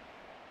throw.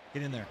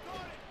 Get in there. Got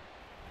it.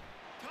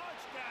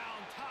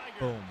 Touchdown, Tigers.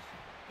 Boom.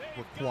 They've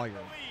Required.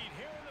 got the lead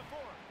here in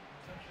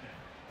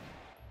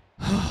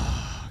the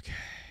fourth. Okay.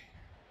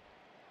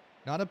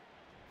 Not a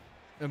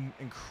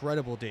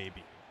incredible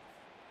debut,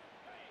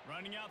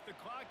 Running out the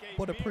clock,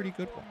 but a pretty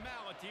good one.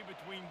 formality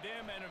between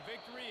them and a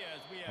victory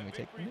as we have And we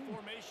take the victory knee.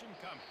 formation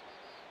coming.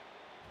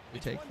 We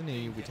take the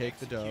knee, we take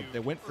the dub. They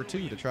went for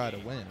 2 to try to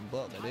win,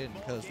 but they didn't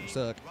because they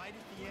suck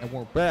and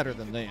we're better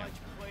than them.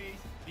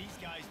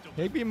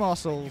 HIGBY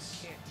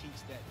Muscles,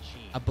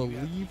 I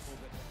believe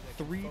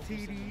 3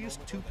 TDs,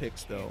 2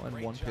 picks though,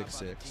 and 1 pick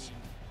 6.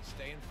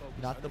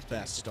 Not the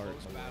best start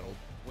in the world,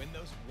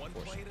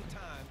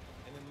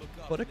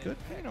 but a good,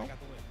 you know,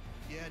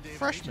 Yeah, Dave,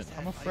 freshman.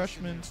 I'm a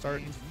freshman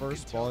starting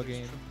first ball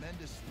game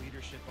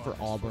for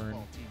Auburn.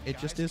 It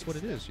just is what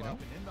it is, you know.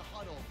 In the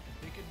huddle,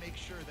 they can make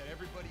sure that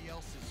everybody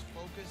else is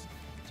focused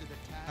to the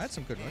task. I had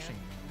some good rushing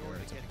in order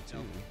yards, to I get think, it too.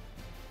 done.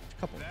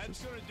 A couple That's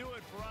inches. going to do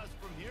it for us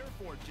from here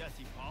for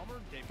Jesse Palmer,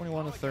 David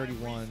 21 to Pollack,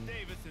 31, Reese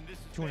Davis, and this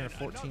has been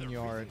 214 another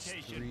yards,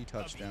 presentation 3 of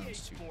touchdowns, EA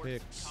 2 Sports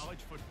picks. College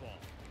football.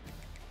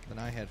 Then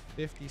I had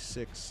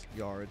 56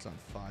 yards on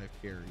 5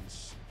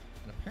 carries.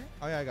 And apparently,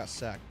 oh yeah, I got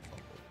sacked. and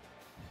fumbled.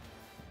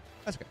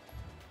 That's okay.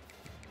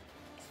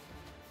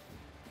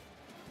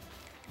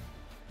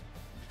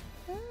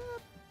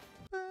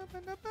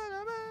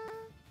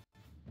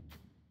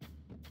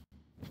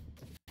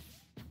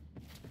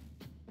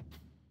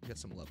 Get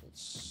some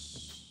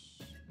levels.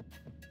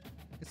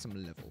 Get some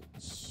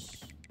levels.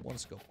 1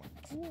 skill point.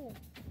 Cool.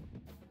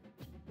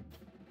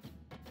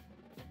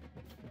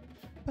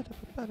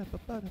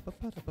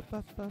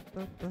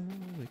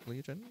 Weekly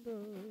agenda.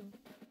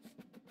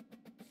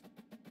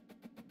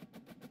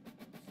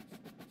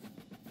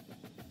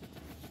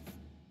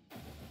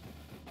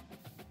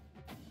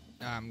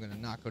 I'm gonna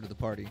not go to the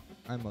party.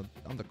 I'm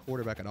the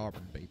quarterback at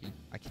Auburn, baby.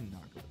 I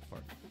cannot go to the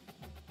party.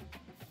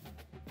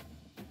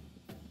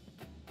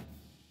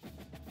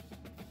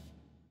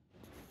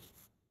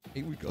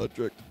 Eight-week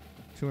contract,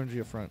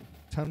 200 up front,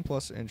 10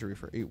 plus injury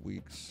for 8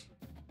 weeks,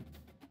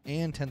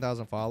 and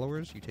 10,000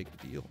 followers. You take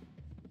the deal.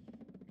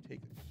 You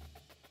take it.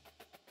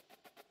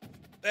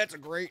 That's a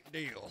great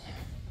deal.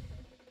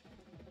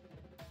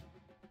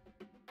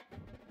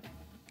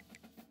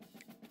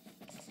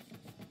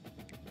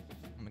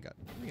 Oh my god,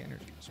 3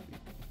 energy this week.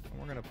 And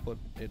we're gonna put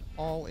it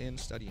all in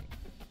studying.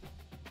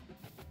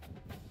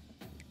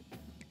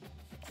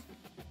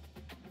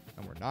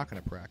 And we're not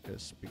gonna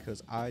practice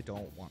because I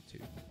don't want to.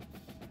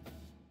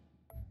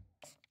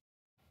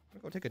 I'm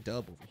gonna go take a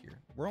dub over here.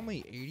 We're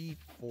only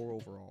 84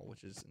 overall,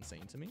 which is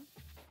insane to me.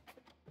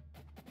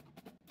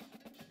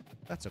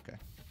 That's okay.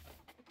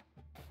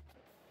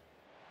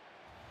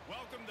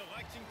 Welcome to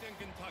Lexington,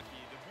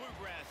 Kentucky, the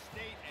Bluegrass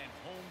State and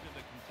home to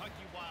the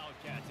Kentucky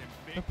Wildcats and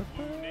Big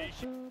Blue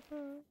Nation.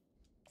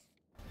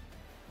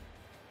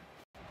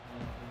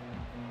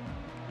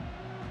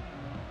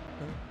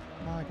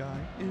 My guy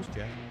is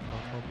Jack.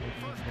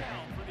 First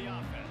down for the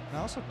offense. And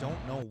I also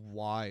don't know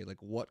why, like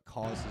what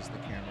causes the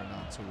camera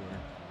not to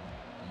work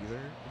either.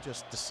 It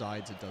just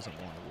decides it doesn't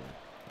want to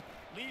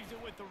work. Leaves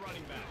it with the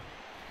running back.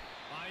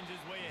 Finds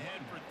his way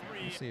ahead for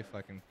 3. Let's see if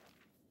I can.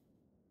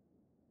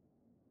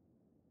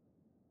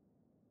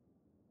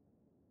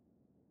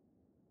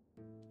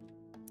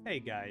 Hey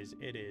guys,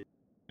 it is,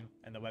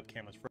 and the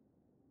webcam was.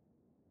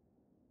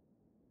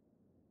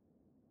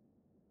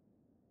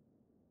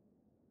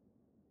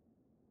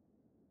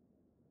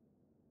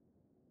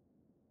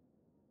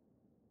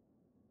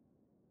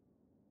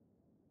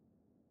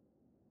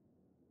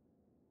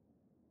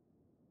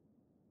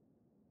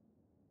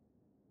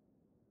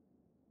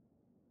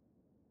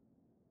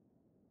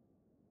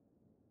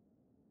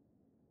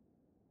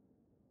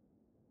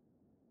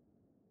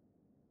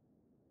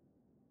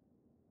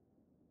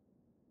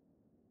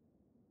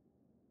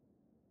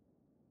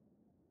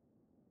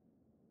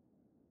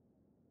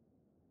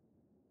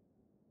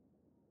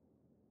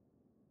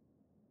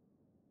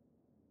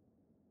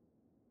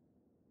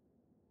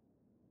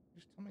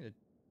 Just tell me to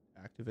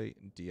activate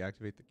and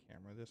deactivate the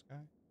camera. This guy.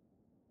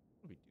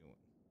 What are we doing?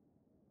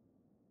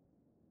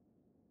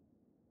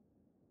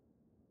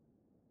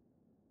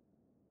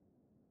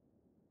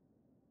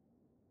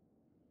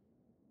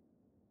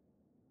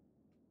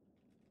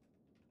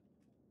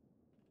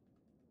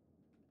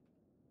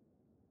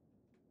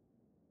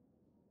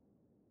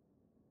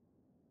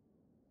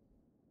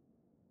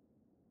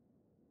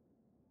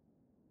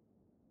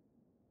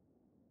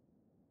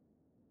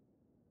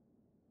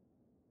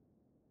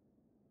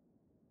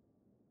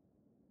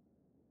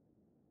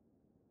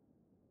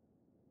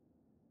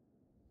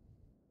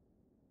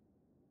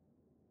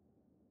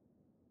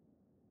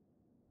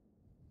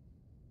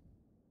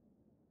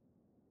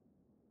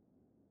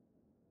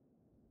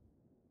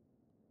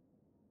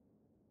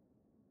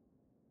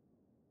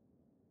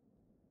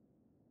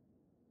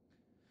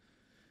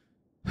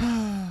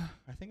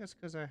 think it's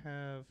because I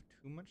have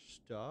too much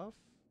stuff.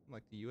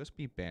 Like the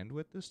USB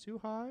bandwidth is too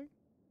high.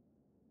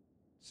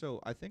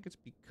 So I think it's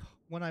because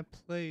when I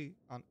play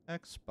on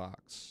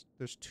Xbox,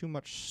 there's too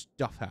much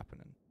stuff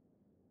happening.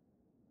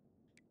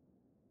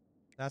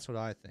 That's what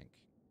I think.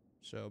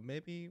 So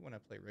maybe when I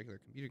play regular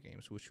computer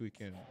games, which we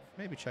can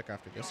maybe check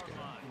after this game.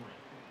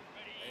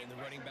 And the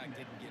running back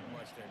didn't get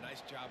much there.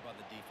 Nice job by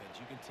the defense.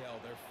 You can tell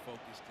they're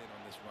focused in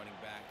on this running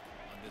back,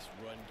 on this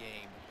run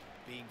game,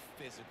 being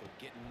physical,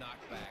 getting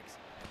knockbacks,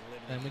 and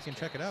living. And we can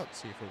check it out,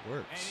 see if it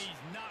works. And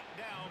he's knocked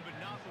down, but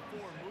not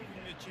before moving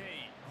the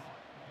chains.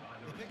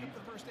 They pick up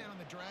the first down on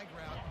the drag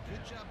route.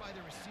 Good job by the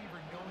receiver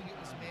knowing it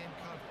was man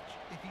coverage.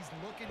 If he's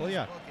looking, Well,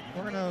 yeah, looking.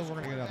 we're gonna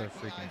get another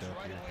freaking dub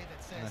here,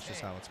 and that's just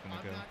how it's gonna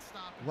go.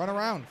 Run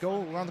around,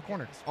 go around the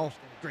corner. Oh,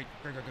 great.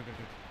 Huge.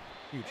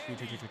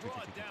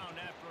 Brought down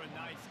after a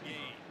nice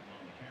game.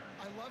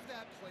 I love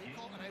that play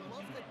call, and I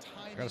love the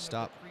timing. I gotta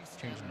stop of the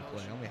pre-snap changing the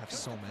play. I motion. only have Because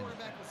so the many.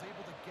 quarterback was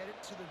able to get it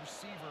to the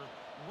receiver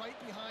right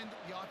behind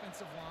the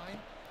offensive line.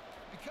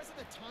 Because of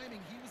the timing,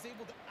 he was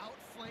able to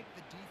outflank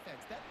the defense.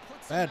 That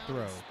puts Bad him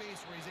throw. out in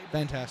space where he's able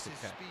Fantastic to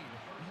use his catch. speed.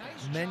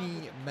 Nice job Many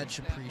with the much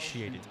pre-snap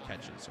appreciated motion.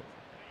 catches.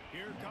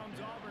 Here comes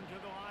Auburn to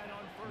the line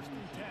on 1st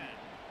and 10.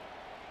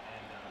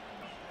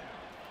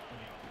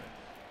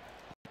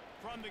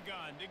 From the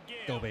gun to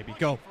Gale. Go, baby,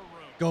 looking go. for room.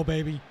 Go,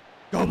 baby.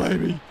 Go, baby.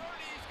 30, he's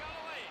got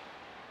a lane.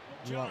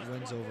 You want Just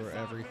wins what over this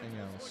everything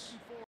offense was else. looking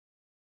for.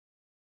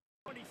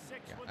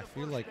 26 Yeah, with I the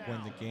feel first like when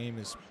down. the game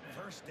is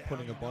First down,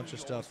 putting a you bunch know of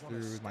you stuff always wanna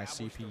through my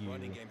establish the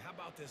running CPU, game. How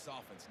about this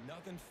offense?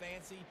 Nothing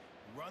fancy.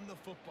 Run the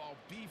football.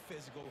 Be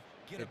physical.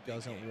 Get a it big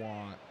doesn't game.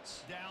 want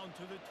Down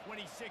to the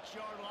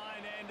 26-yard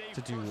line and a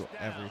to do first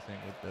down. everything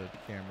with the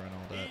camera and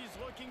all that. He's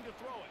looking to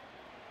throw it.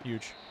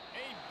 Huge. A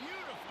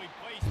beautifully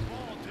placed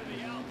ball to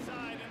the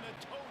outside and the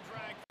toe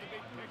drag for the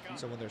big pickup.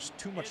 So when there's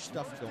too much It's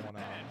stuff 1st going and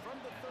 10 on, from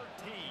the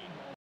 13.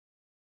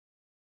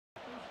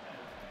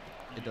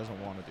 it doesn't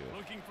want to do it.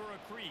 Looking for a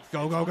crease.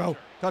 Go, It's go, go. Hunter.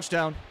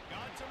 Touchdown.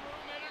 Got some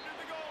room, entered to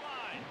the goal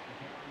line.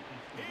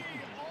 He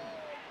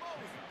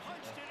almost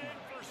punched it in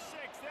for 6.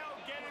 They'll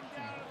get him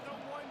down at the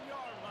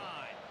 1-yard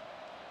line.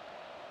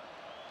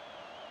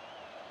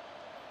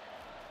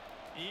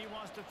 He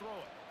wants to throw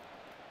it.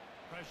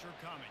 Pressure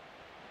coming.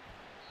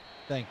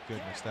 Thank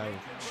goodness. That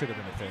should have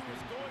been a pick. He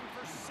was going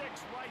for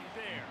 6 right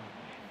there.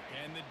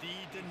 Can the D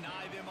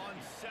deny them on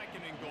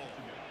 2nd and goal?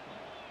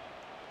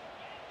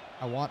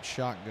 I want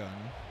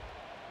shotgun,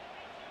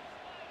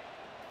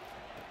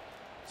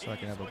 so I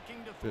can He's have a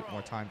looking to bit throw.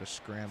 more time to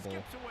scramble.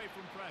 Skips away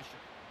from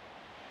pressure.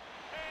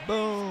 And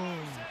Boom. he's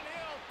loose and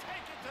he'll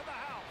take it to the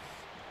house.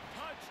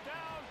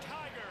 Touchdown,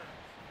 Tiger.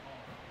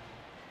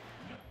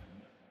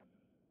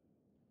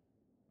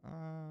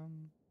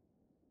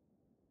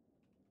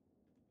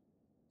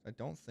 I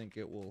don't think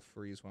it will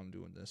freeze when I'm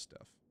doing this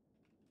stuff.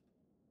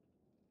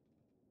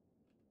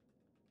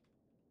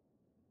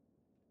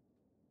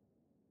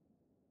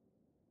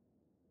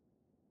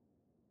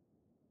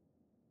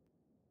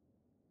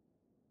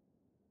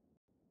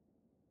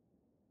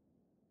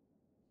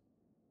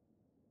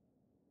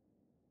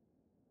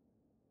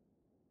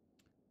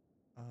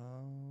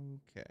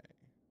 Okay.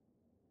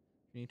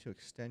 You need to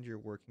extend your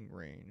working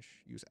range.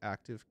 Use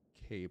active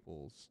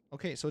cables.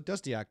 Okay, so it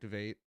does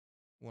deactivate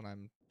when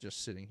I'm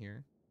just sitting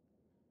here.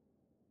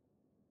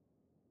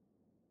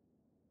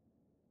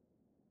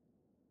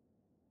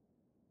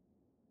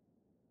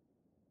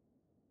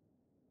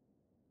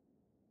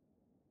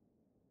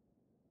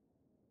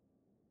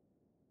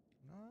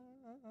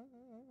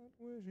 Not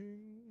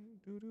wishing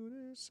to do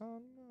this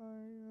on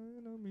my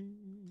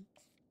enemy.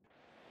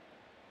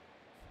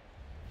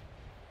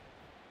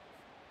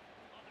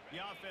 The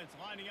offense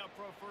lining up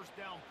for a first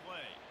down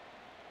play.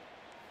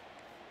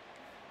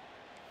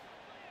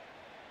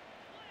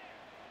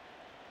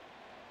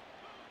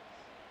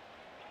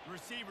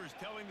 Receivers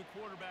telling the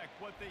quarterback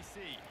what they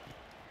see.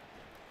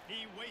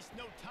 He wastes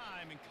no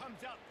time and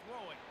comes out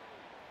throwing.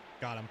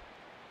 Got him.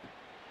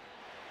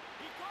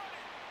 He caught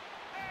it.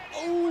 And he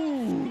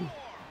Oh! will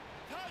score.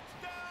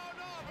 Touchdown,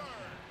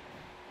 Auburn.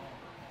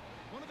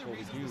 One of the What we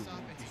reasons this do,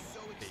 offense is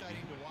so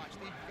exciting to watch,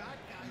 they've got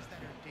guys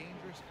that are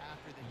dangerous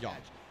after the Yeah.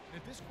 catch. And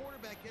if this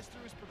quarterback gets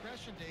through his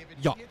progression, David,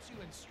 Yeah. he gets you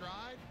in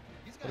stride,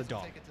 these What a guys will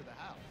dog. take it to the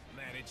house.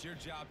 Man, it's your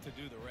job to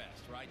do the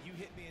rest, right? You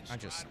hit me in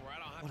stride where I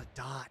don't have what a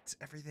dot.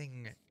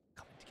 Everything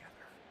coming together.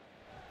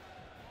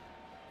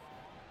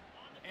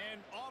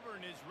 And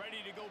Auburn is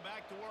ready to go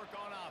back to work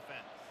on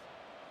offense.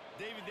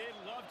 David, they'd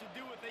love to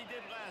do what they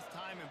did last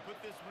time and put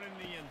this one in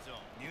the end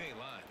zone. You ain't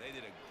lying. They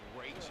did a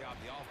great job.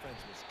 The offense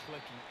was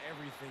clicking.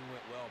 Everything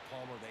went well.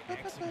 Palmer, they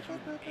executed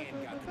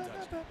and got the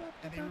touchdown.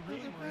 And they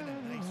really were in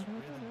a nice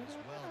rhythm as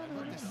well. I'd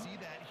love to see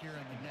that here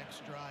on the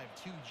next drive,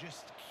 too.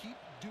 Just keep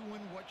doing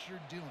what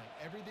you're doing.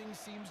 Everything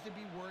seems to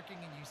be working,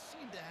 and you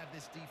seem to have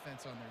this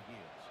defense on their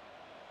heels.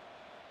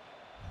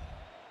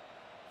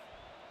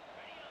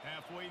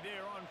 Halfway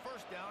there on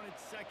first down,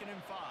 it's 2nd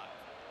and 5.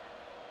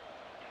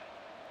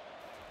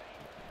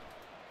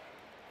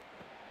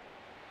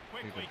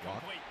 Quickly block.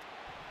 complete.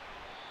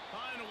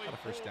 Finally Got a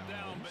first pulled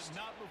down at but least.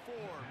 not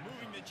before.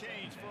 Moving the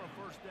chains for a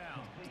first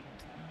down.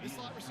 This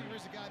slot receiver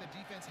is a guy the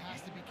defense has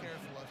to be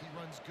careful of. He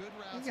runs good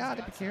routes. You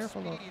gotta he's got be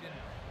careful some of. speed, and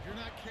if you're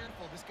not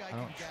careful, this guy I can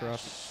don't gash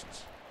trust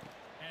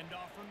Hand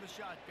off from the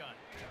shotgun.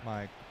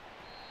 my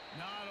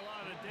Not a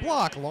lot of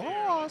block damage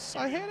there, loss. but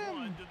I hit getting him.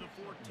 one to the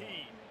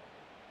 14.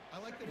 I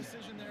like the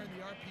decision there in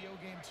the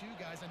RPO game too,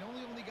 guys. I know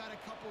he only got a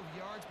couple of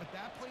yards, but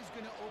that play's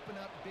going to open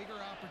up bigger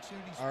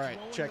opportunities. All right,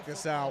 throwing check the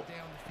this football out.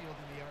 down the field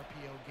in the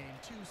RPO game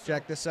too. So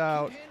Check this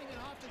out. keep handing it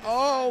off to this Oh,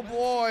 guy, let him see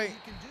boy. what he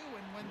can do,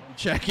 and when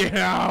Check it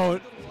out.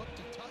 the look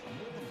to hold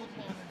the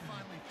football and then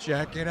finally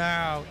Check throw it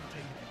out.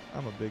 take it.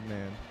 I'm a big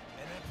man.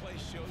 And that play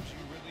shows you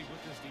really what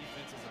this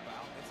defense is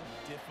about. It's a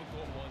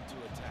difficult one to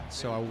attack.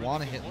 So They're I really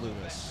wanna good. hit One of the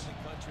Lewis. best in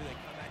the country. They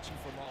come at you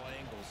from all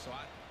angles. So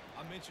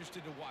I'm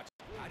interested to watch.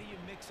 How do you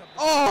mix up the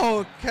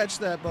Oh, catch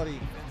that, buddy.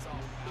 defense off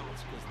balance,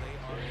 because they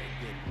are a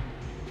good.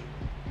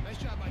 Nice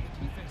job by the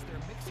defense. They're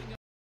mixing up.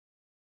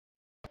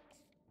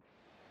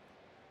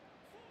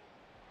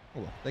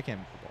 Oh, well, they can't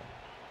move the ball.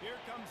 Here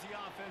comes the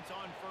offense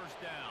on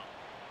first down.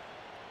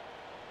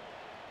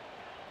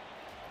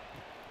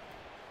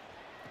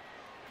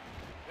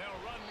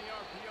 They'll run the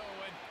RPO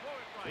and throw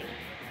it right.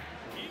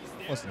 He's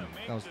there to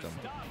make That was the dumb.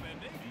 stop, and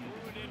they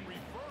threw it in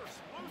reverse,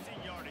 losing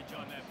yardage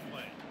on that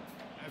play.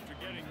 After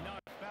getting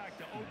knocked back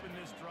to open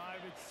this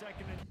drive, it's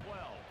 2nd and 12.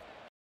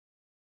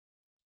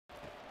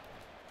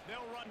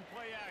 They'll run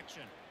play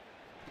action.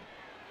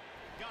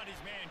 Got his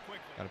man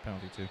quickly. Got a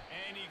penalty too.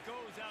 And he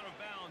goes out of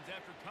bounds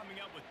after coming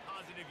up with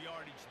positive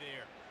yardage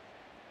there.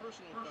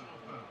 Personal foul.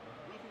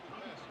 Roughing the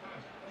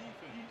pass.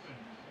 Defense.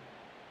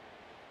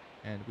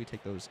 And we take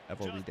those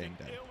every Just dang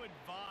an day.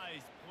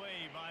 ill-advised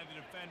play by the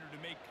defender to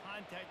make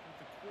contact with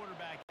the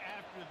quarterback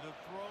after the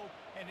throw,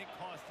 and it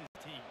cost his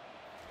team.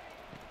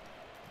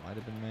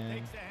 Might have been man.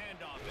 Takes the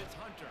handoff. It's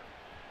Hunter.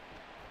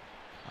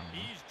 I don't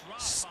know. He's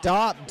dropped.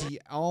 Stop, D.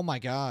 Oh my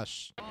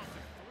gosh. Off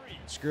of 3.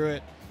 Screw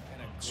it.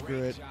 And a Screw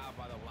great it. job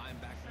by the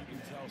linebacker. You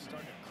can tell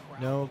starting to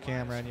crowd No the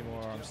camera line,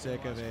 anymore. I'm get up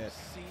sick the of line, it.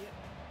 See it,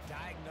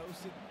 diagnose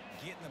it,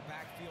 get in the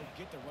backfield,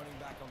 get the running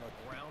back on the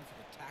ground for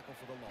the tackle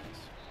for the loss.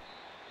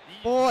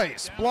 He's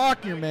Boys, down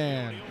block the your backfield.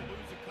 man. He'll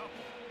lose a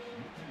couple.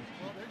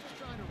 Well, they're just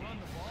trying to run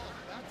the ball.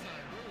 At that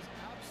time, there was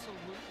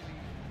absolutely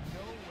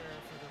nowhere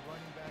for the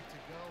running back to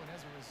go, and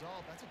as a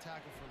result, that's a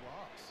tackle for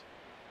loss.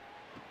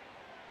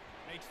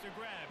 Makes the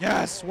grab.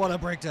 Yes, what a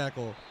break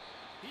tackle.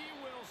 He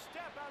will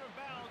step out of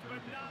bounds,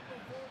 but not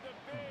before the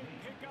big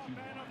pickup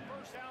and a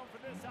first down for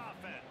this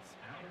offense.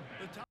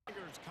 The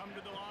Tigers come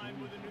to the line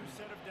with a new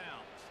set of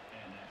downs.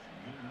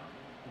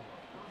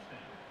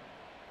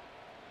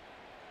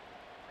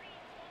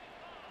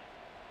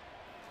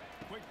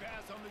 Quick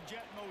pass on the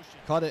jet motion.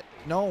 Cut it.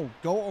 No,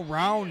 go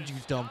around, you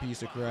dumb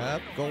piece of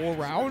crap. Go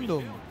around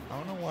them. I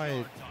don't know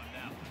why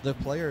the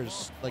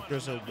players, like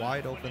there's a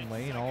wide open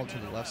lane all to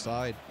the left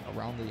side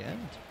around the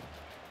end.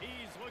 He's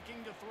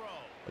looking to throw.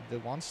 But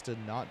it wants to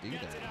not do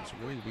that. It's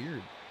really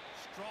weird.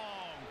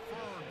 Strong,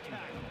 firm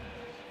tackle.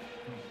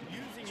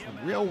 Using him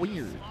real out in the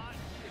weird. slot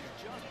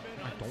has just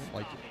been I don't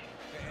like it.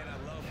 unstoppable. And I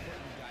love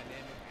putting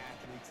dynamic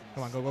athletes in the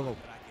Come on, go, go, go.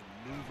 slot that I can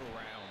move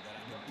around, that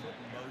I can put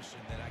in motion,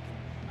 that I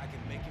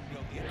can make him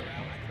go in or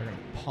out. I They're can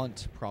gonna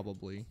punt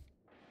probably.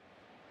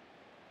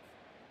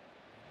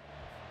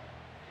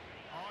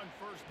 On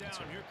first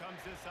down, here comes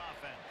this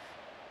offense.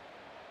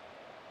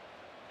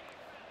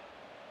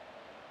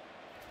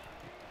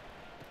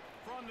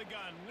 From the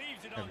gun,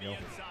 leaves it There on we the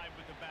go. inside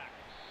with the back.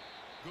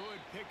 Good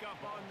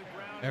pickup on the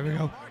ground. There and we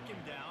they'll go. Mark him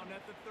down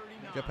at the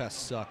 39. Jet pass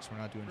sucks.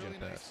 We're not doing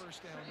Really jet nice pass. first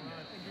down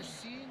run, and you're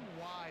seeing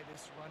why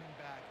this running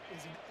back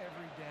is an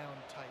every down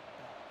type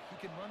back. He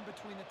can run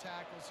between the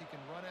tackles, he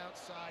can run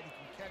outside, he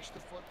can catch the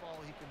football,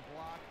 he can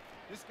block.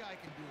 This guy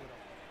can do it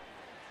all.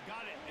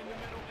 Got it in the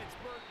middle. It's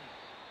Burton.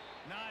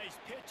 Nice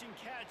pitch and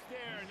catch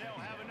there, and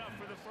they'll have enough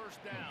for the first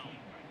down.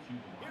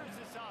 Here's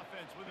this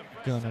offense with a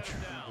fresh Gonna set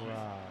of downs.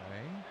 try.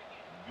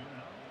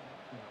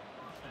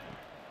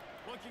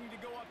 Looking to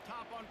go up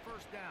top on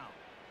first down.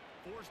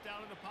 Forced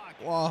out of the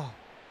pocket. Whoa.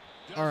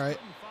 Just All right.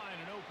 couldn't find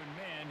an open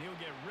man. He'll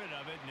get rid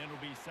of it, and it'll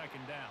be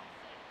second down.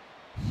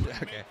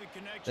 Okay.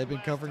 They've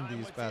been covering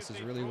these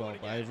passes really well,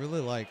 but I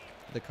really like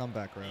the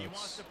comeback He wants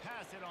routes. to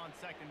pass it on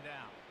second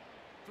down.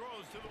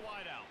 Throws to the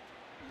wideout.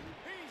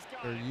 He's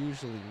got They're it.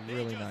 usually They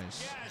really just nice.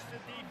 gashed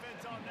the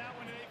defense on that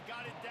one, and they've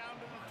got it down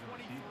to the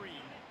 23.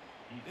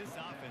 This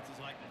offense is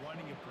like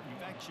running a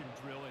perfection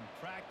drill in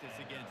practice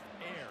against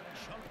air.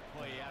 Chunk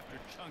play after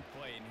chunk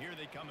play, and here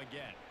they come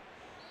again.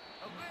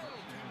 A little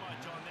too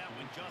much on that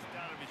one, just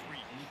out of his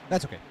reach.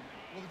 That's okay.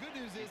 Well, the good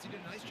news is he did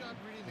a nice job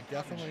reading the We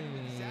definitely coverage.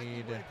 He knew exactly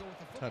need where to go with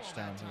the football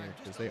touchdown that time. here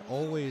Just because a they little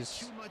bit always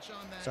too much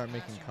on that start pass.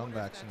 making You wonder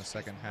if comebacks in the that's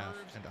second just half,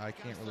 nerves. and I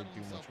Gotta can't really settle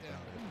do much himself about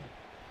down. it.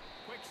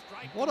 Quick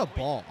strike What a complete.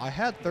 ball. I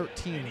had 13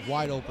 And he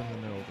wide open in the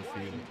goes middle of the right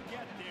field. to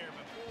get there,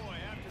 but boy,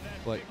 after that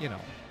But, you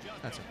pickup, know, just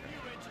that's a okay.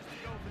 few inches to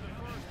go for the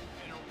first,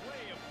 an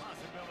array of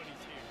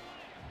possibilities here.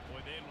 Boy,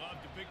 they'd love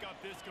to pick up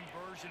this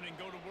conversion and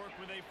go to work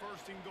with a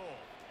first and goal.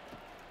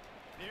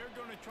 They're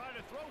going to try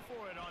to throw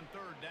for it on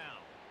third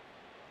down.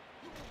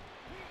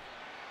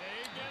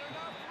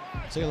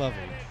 Stay level.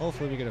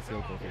 Hopefully we get a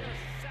field goal here.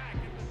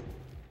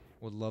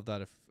 Would love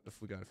that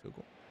if we got a field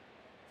goal.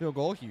 Field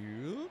goal,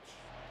 huge.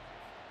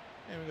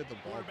 And we get the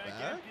ball back.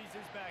 Empties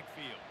his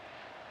backfield.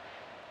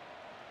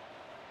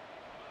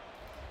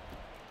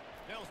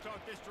 They'll start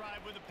this drive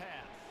with a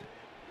pass.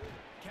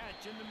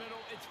 Catch in the middle.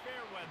 It's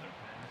fair weather.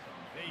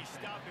 They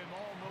stop him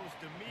almost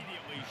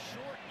immediately.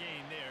 Short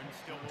gain there, and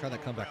still Try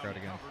that comeback route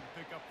again.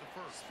 Pick up the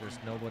first. There's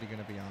nobody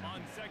going to be on him.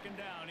 On second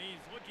down, he's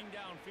looking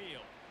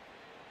downfield.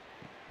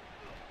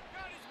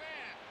 Got his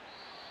man.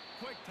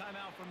 Quick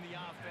timeout from the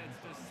offense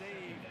to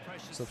save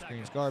precious Slip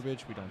screen's seconds.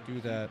 garbage. We don't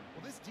do that.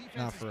 Well, this defense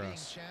Not is for being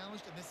us.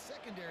 challenged, and this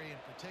secondary in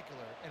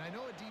particular. And I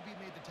know a DB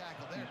made the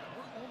tackle there, but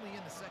we're only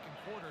in the second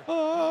quarter.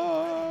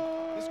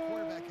 This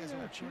quarterback has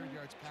over 200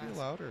 yards passing.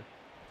 Too louder.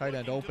 Tight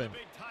end Looking to open.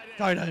 the big tight end.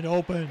 Tight end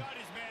open. Got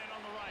his man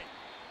on the right.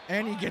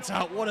 And he gets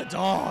out. What a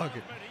dog.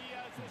 But he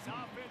has this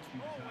offense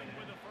rolling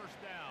with a first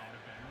down.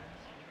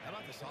 How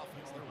about this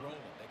offense? They're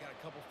rolling. They got a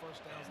couple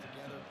first downs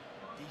together.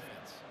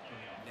 Defense.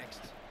 Next,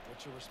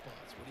 what's your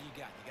response? What do you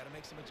got? You got to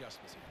make some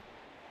adjustments here.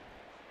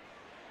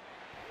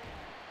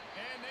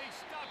 And they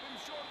stop him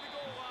short of the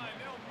goal line.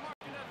 They'll mark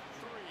it at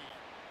 3.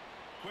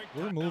 Quick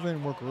We're timeout moving,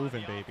 we're called on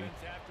grooving, the baby.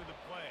 offense after the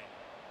play.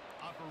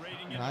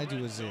 Operating in And I the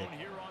do a red zone zig.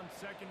 here on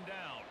second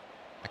down.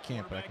 I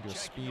can't, but I can do a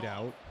speed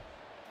out.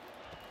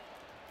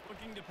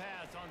 Looking to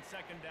pass on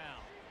second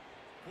down.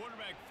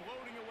 Quarterback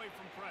floating away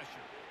from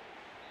pressure.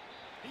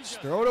 He Just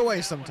just throw it away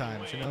threw that one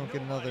sometimes, you away. know,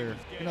 get Nobody another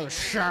was getting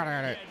shot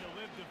open. at He it. had to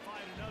live to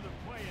fight another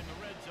play in the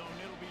red zone.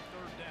 It'll be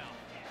third down.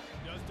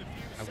 Just a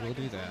few I will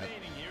do seconds that.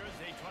 remaining here as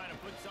they try to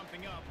put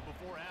something up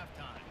before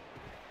halftime.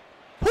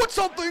 Put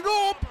something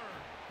up!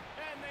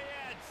 And they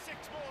add 6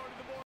 more to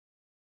the board.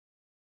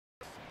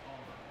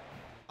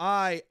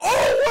 I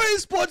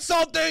always put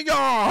something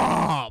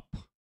up!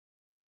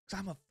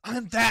 'Cause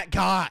I'm that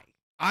guy.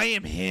 I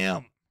am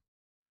him.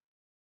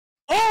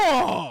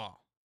 Oh!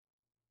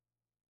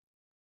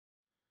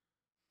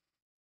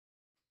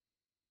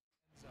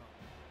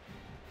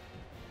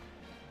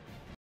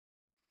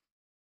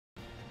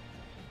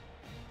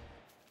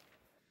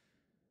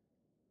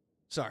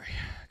 Sorry.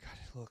 Got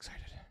a little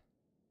excited.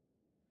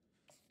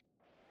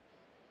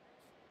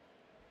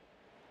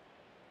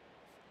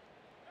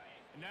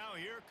 And now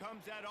here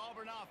comes that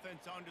Auburn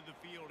offense onto the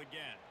field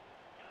again.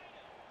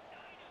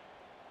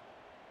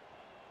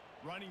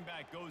 Running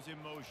back goes in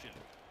motion.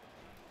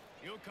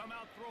 He'll come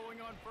out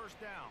throwing on first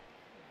down.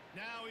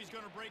 Now he's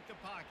going to break the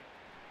pocket.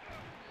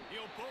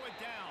 He'll pull it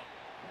down.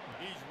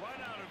 He's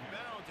run out of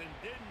bounds and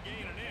didn't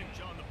gain an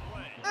inch on the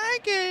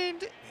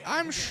play.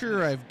 I'm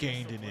sure I've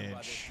gained an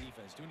inch.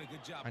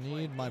 I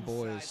need my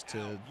boys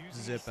to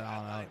zip on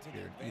out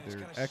here.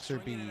 Either X or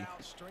B.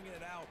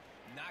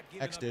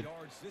 X did.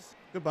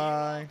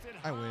 Goodbye.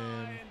 I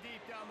win.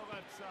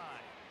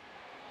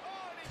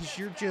 Because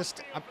you're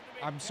just...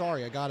 I'm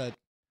sorry. I gotta...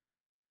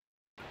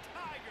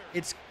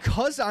 It's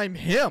because I'm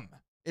him.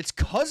 It's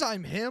because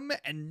I'm him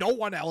and no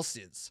one else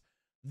is.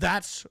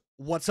 That's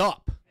what's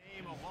up.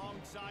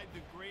 Alongside the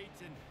greats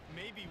and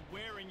maybe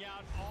wearing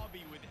out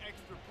Aubie with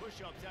extra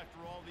push-ups after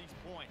all these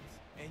points.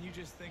 And you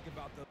just think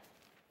about the...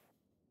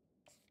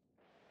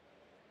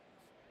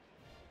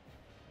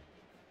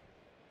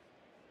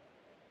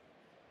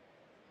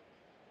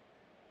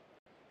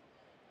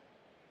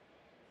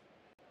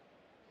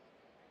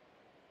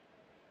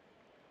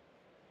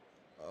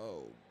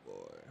 Oh,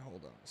 boy.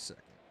 Hold on a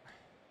second.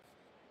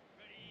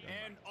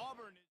 And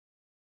Auburn...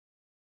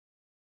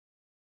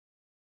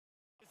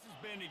 This has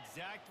been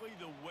exactly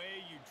the way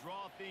you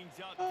draw things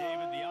up,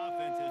 David. The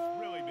offense has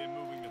really been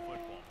moving the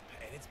football.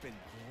 And it's been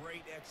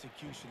great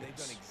execution. They've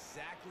done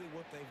exactly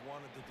what they've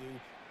wanted to do.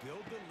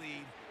 Build the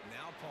lead.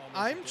 Now Palmer.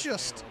 I'm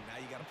just now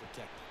you got to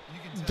protect them. You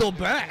can the tell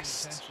they're paying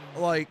best.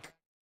 attention. Like,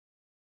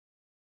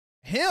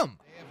 him.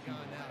 They have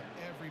gone out.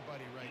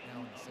 Everybody right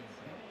now in the same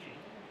page.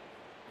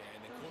 And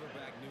the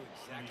quarterback knew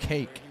exactly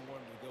Cake. where he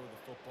wanted to go with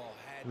the football.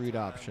 Had Read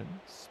time, option.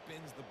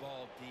 Spins the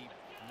ball deep.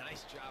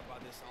 Nice job by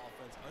this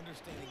offense,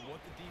 understanding what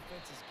the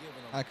defense is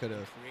giving them. I could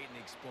have creating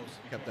explosive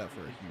kept that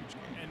for a huge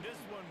game. And this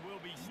one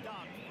will be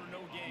stopped for no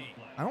gain.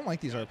 I don't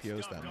like these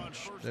RPOs that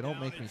much. They don't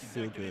make me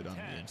feel good on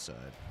the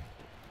inside.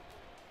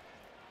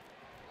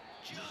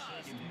 Just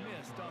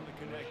missed on the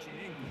connection,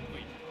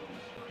 incomplete.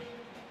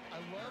 I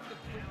love the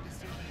quick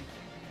decision that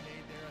QB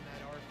made there on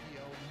that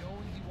RPO,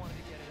 knowing he wanted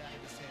to get it out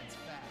of his hands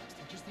fast.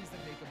 He just needs to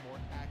make a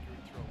more accurate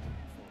throw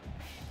moving forward.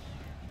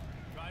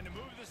 Trying to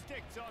move the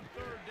sticks on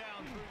third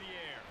down through the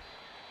air.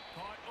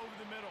 Caught over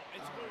the middle.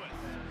 It's Lewis.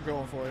 We're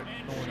going for it.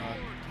 And No, we're not.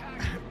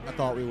 Schauber tackled I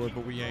thought we were,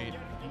 but we ain't.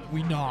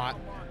 We not.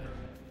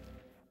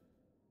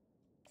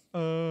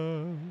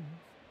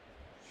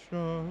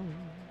 Sure.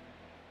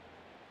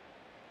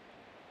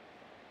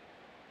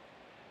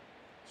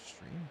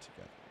 Stream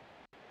together.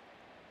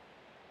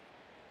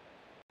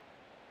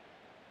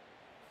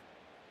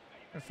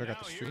 I forgot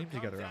Now the here stream comes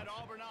together that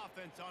option. Auburn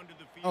offense onto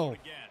the field Oh,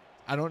 again.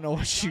 I don't know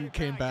what you Right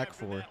came back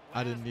after for. that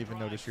I didn't last even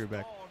drive notice you were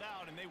back. stalled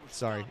out and they were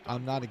Sorry, stopped on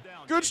I'm not a fourth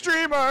down. good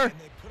streamer. And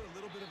they put a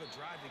little bit of a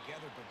drive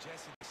together, but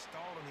Jesse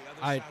stalled on the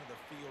other I- side of the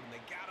field, and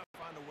they got to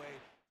find find a way.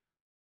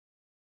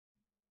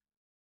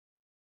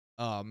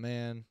 Oh,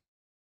 man.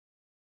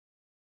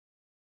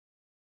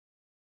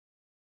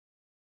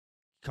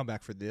 Come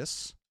back for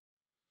this.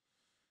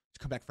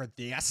 Come back for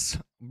this,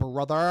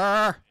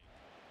 brother.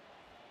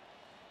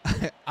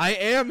 I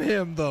am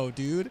him, though,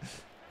 dude.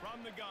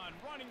 From the gun,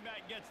 running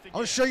back gets the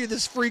I'll get. show you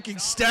this freaking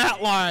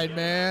stat line,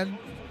 man. Close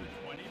to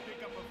the 20,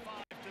 pick up a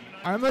 5 to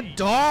the I'm a 19.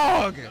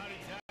 dog. Not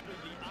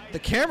exactly The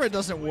camera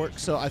doesn't work,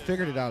 so I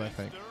figured it out, I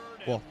think.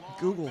 Well,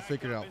 Google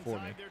figured it out for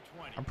me. inside their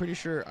 20. I'm pretty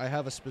sure I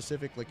have a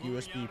specific, like,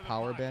 USB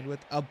power bandwidth.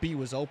 B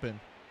was open.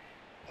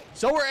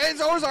 So was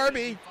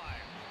RB.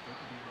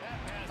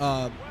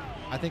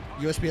 I think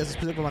USB has a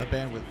specific amount of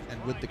bandwidth,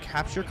 and with the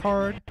capture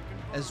card,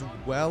 as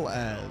well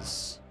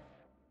as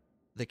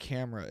the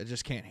camera, it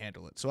just can't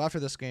handle it. So after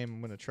this game,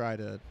 I'm gonna try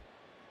to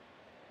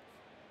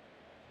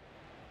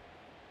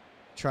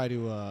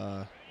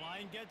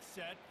Line gets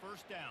set,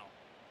 first down.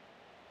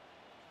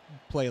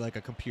 play like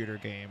a computer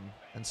game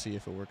and see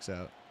if it works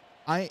out.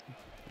 I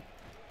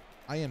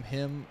am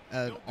him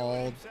at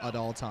all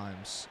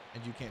times,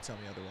 and you can't tell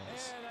me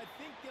otherwise. And I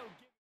think they'll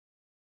get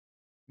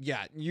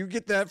Yeah, you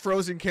get that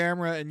frozen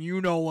camera, and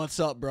you know what's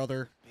up,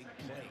 brother. Big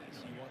plays.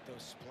 You want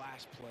those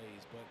splash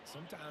plays, but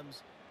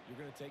sometimes you're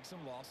going to take some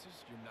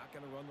losses. You're not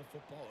going to run the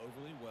football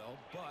overly well,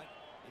 but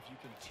if you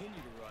continue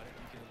to run it,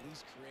 you can at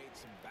least create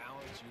some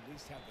balance. You at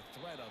least have the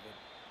threat of it.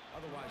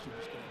 Otherwise, you're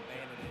just going to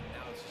abandon it, and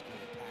now it's just going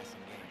to be a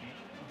passing game.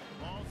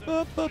 balls at Ba,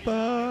 ba, the 20.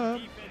 ba.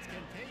 Defense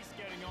can taste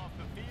getting off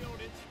the field.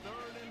 It's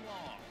third and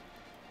long.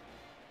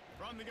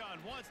 From the gun,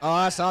 once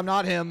So I'm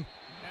not him.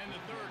 and the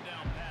third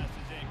down pass is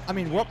incomplete. I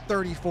mean, we're up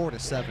 34-7.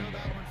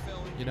 That one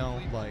fell You know,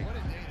 incomplete, but like, what a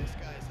day this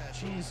guy's had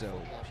for Cheezo,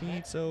 football.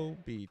 pizzo,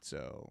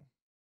 beatzo.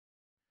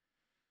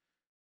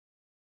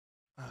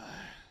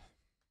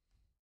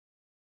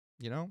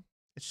 You know,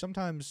 it's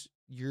sometimes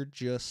you're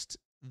just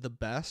the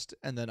best,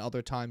 and then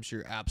other times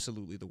you're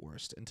absolutely the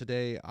worst. And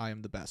today I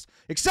am the best,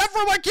 except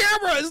for my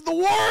camera is the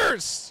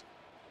worst.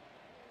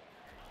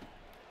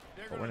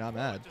 They're But we're gonna not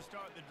throw it mad. to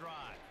start the drive.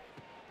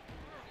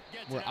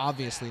 Gets We're out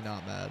obviously fast.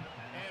 not mad.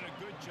 And a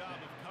good job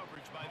of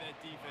coverage by that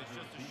defense.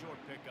 Just a short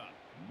pickup.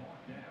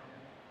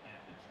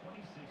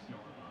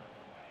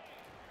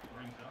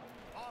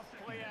 Off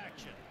play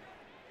action.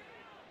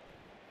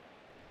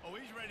 Oh,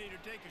 he's ready to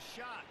take a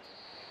shot.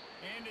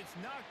 And it's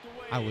knocked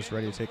away. I was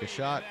ready to take a incomplete,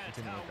 shot. and It that's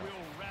didn't how work out.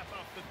 we'll wrap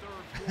up the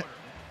third quarter.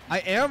 I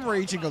am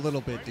raging a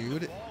little bit,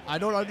 dude. I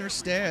don't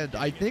understand.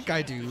 I think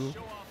I do. Show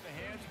off the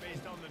hands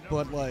based on the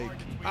But, number of like,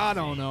 targets we've I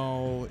don't seen.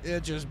 know.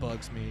 It just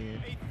bugs me.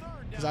 A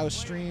third Because down I was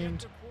play to streamed.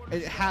 get the quarter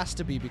It has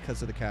to be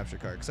because of the capture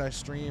card. Because I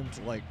streamed,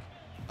 like,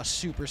 a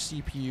super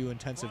CPU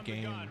intensive from the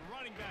game gun,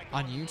 running back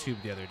on the YouTube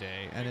move. the other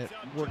day, and it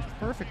Picks up worked just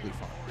perfectly fine.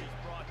 before he's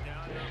brought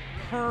down.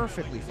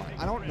 Perfectly fine.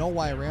 I don't know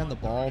why I ran the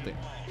ball there.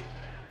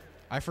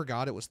 I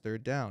forgot it was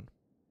third down.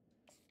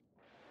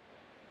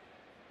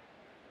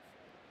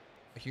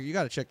 Here, you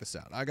gotta check this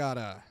out. I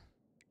gotta...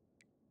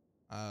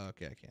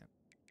 okay, I can't.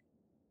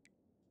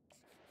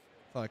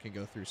 Thought I could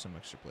go through some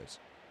extra plays.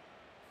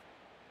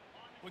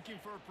 Looking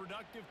for a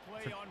productive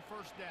play on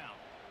first down.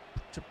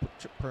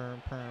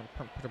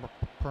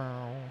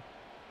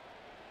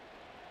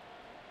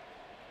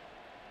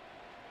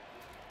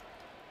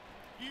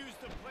 Use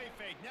the play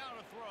fake. Now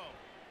to throw.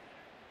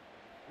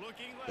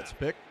 Looking left. That's a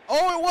pick.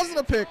 Oh, it wasn't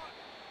a pick.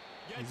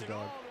 Gets He's a it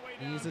dog. all the way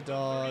down He's a to the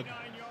dog.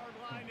 39-yard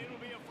line. It'll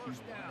be a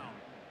first down.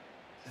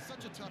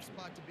 Such a tough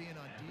spot to be in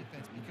on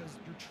defense because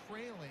you're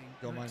trailing.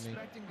 Don't You're mind me.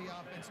 expecting the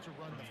offense to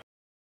run the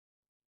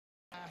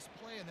pass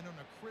play, and then on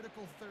a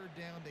critical third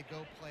down, they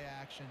go play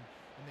action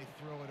and they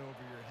throw it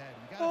over your head.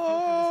 You got to feel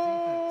for this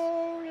defense.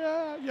 Oh,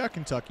 yeah. Yeah,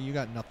 Kentucky. You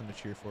got nothing to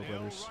cheer for, They'll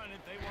brothers. run it.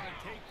 They want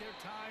to take their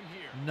time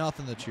here.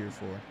 Nothing to cheer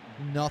for.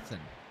 Nothing.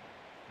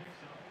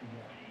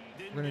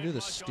 Didn't We're going to do get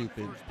this much on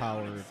stupid first down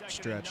power and second and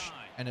stretch, 9.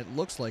 and it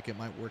looks like it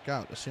might work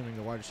out, assuming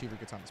the wide receiver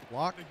gets on his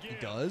block. He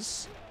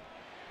does.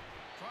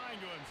 Trying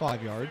to 5 impose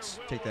their yards.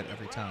 will Take that on the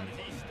every ground, time. and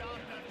he stopped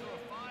after a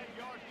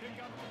 5-yard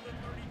pickup of the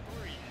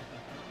 33.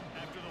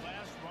 After the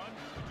last run,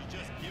 would you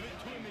just give it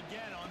to him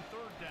again on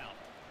third down?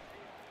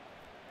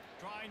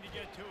 Trying to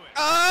get to it.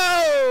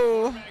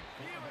 Oh! Quarterback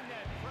feeling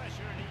that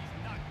pressure, and he's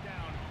knocked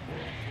down.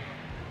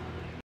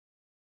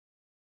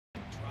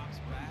 Drops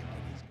back,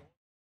 and he's going.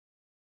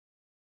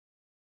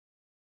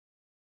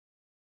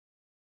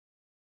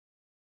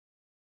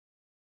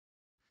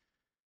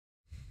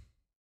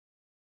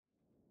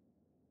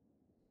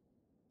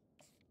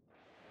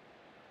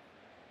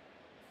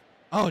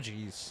 Oh,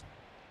 jeez.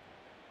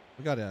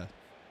 We gotta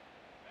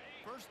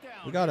First down.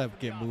 we gotta here for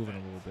the get moving a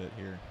offense. little bit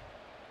here.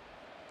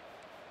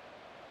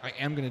 I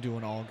am gonna do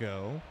an all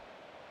go,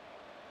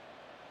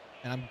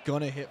 and I'm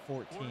gonna hit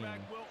 14.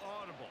 Quarterback will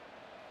audible.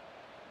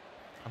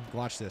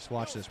 Watch this, He'll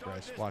Bryce.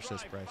 start Watch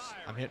this this, drive Bryce.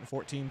 firing. I'm hitting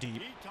 14 deep, He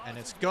tosses and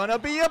it's it gonna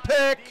be a deep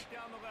pick.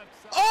 down the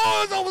left side.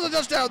 Oh, it's almost a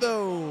touchdown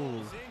though.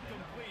 Ball's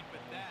incomplete,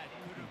 but that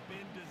could have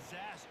been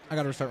disastrous. I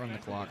gotta restart running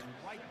the clock.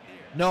 Right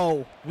there.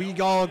 No, we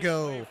all This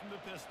go. away from the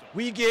pistol.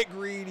 We get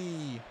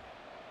greedy.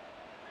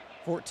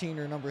 14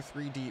 or number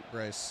 3 deep,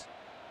 Bryce.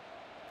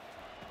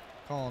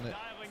 Calling it.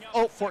 Dialing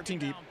Oh, 14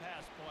 deep.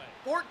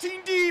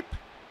 14 deep.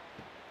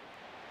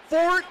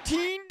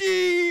 14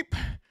 deep.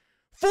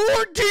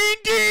 14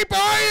 deep.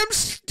 I am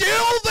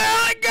still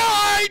that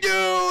guy,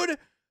 dude.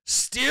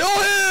 Still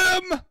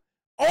him.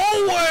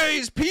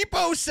 Always.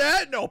 Peepo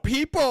said. No,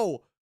 Peepo.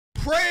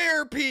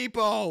 Prayer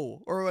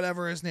Peepo. Or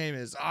whatever his name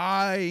is.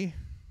 I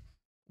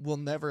will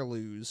never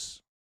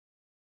lose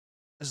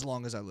as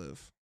long as I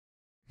live.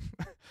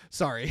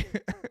 Sorry.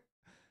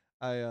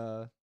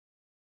 I'll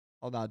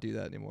not do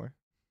that anymore.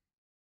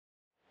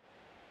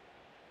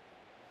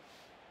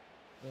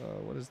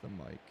 What is the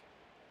mic?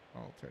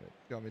 I'll turn it.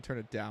 You want me to turn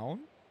it down?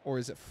 Or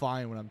is it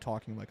fine when I'm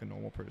talking like a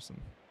normal person?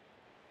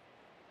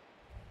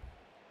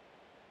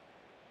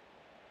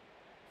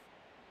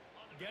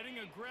 Getting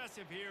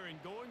aggressive here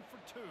and going for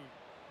 2.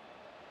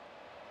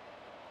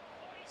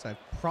 So I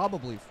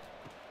probably...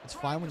 It's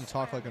fine when you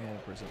talk like a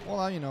normal person.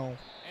 Well, you know,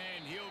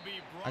 And he'll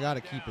be I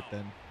gotta keep it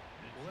then.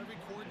 Well, every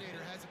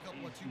coordinator has a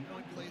couple of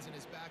 2-point plays in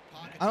his back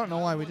pocket. I don't know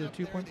why we One did a up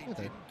there, 2-point they play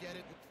there. didn't get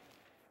it.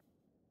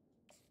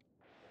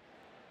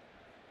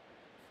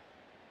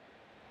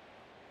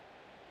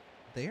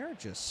 They are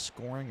just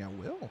scoring at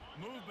will.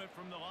 movement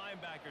from the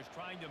linebackers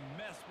trying to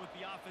mess with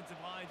the offensive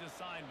line's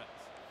assignments.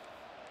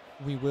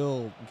 We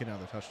will get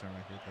another touchdown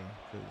right here,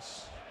 though,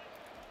 because...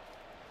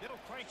 They'll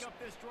crank up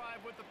this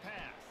drive with the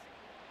pass.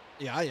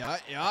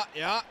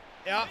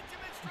 Yeah.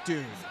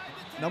 Dude,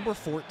 number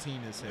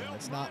 14 is him.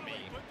 It's not me.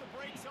 Put the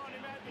brakes on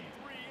him at the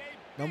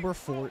 3-8. Number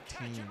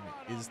 14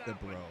 is the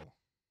bro.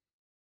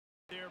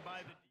 There by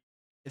the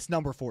It's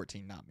number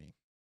 14, not me.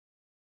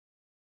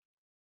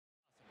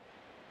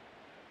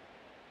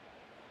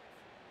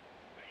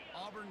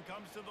 Auburn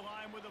comes to the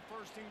line with a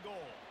 1st and goal.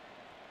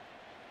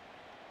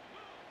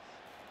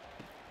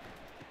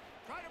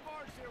 Try to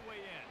barge their way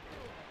in.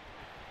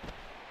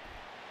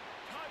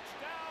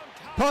 Touchdown,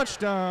 Tigers.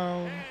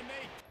 Touchdown! And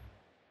they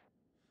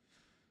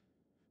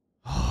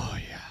Oh,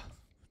 yeah.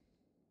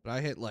 But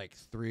I hit like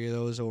 3 of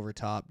those over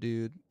top,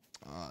 dude.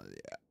 Yeah,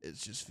 it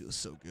just feels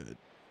so good.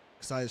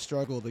 Because I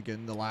struggled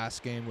again the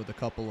last game with a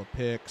couple of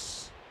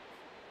picks.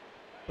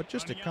 But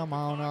just to running out come the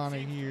on clock of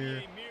seems to be here.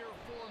 a mere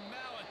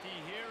formality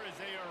here as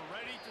they are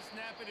ready to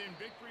snap it in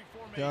victory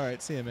formation. All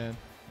right, see you, man.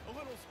 A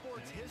little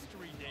sports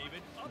history,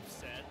 David.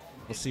 Upset.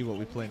 We'll see what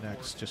we play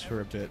next just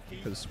for a bit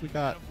because we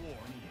got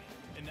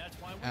And that's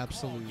why we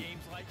absolute call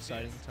games like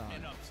exciting this time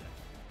an upset.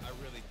 I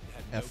really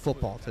had at no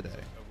football clue that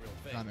today. was a real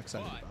thing, And I'm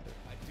excited but about it.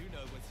 I do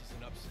know this is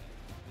an upset.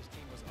 This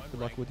team was unranked,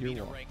 Good luck with your beat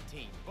a walk. ranked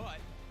team,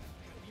 but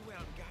you went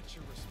out and got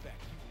your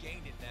respect. You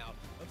gained it now.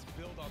 Let's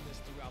build on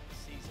this throughout the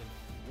season.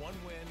 One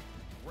win,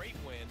 great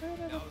win.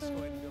 Now let's go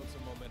ahead and build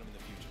some momentum in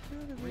the future.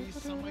 Reese,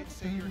 some might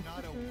say you're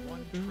not a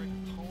one-trick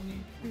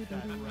pony with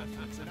that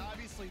reference. And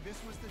obviously, this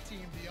was the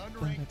team, the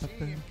unranked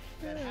team,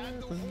 that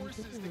had the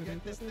horses to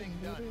get this thing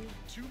done.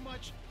 Too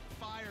much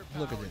firepower.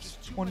 Look at this.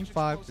 just too much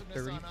 25 to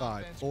explosiveness on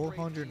 35, offense,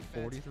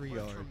 443 great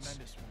defense, yards. a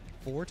tremendous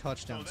win. 4 So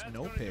touchdowns, that's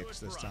no gonna do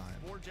picks it this for us. time.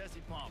 For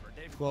Jesse Palmer,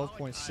 David 12.6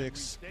 Pollock,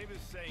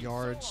 Davis saying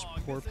yards so long.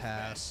 per This has been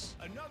pass.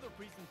 Another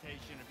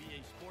presentation of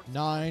EA Sports.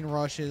 9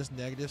 rushes,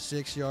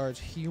 -6 yards,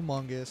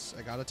 humongous.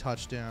 I got a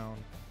touchdown.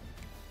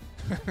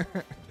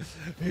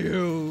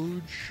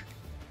 Huge.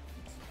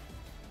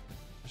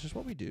 It's just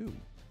what we do.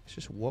 It's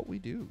just what we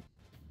do.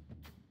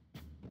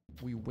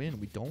 We win.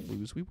 We don't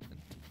lose. We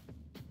win.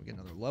 We get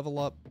another level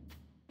up.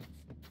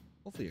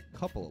 Hopefully a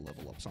couple of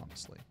level ups,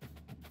 honestly.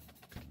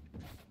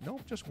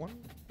 Nope, just 1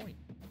 point.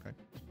 Okay.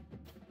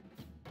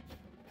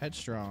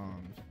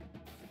 Headstrong.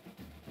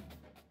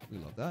 We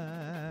love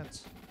that.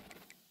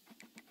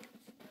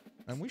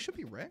 And we should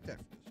be ranked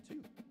after this,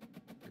 too.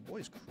 Your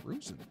boy's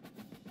cruising.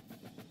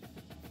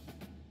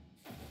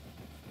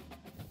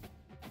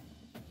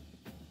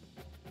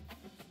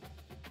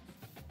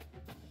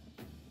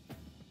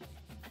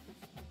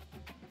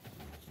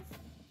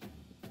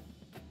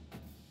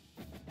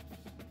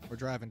 We're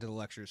driving to the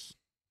lectures.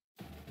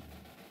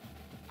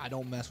 I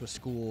don't mess with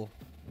school.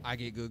 I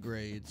get good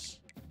grades.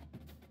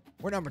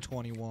 We're number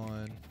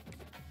 21.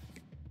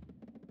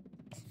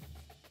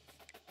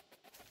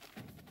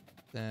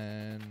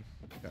 Then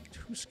got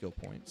 2 skill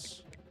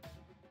points.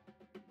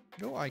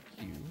 No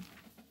IQ.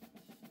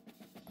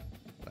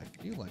 But I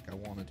feel like I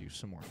want to do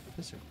some more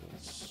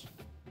physicals.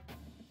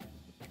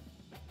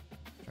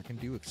 I can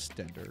do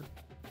extender.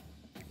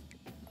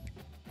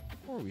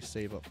 Or we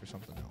save up for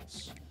something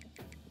else.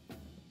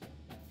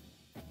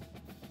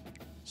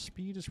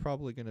 Speed is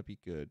probably going to be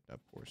good,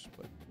 of course,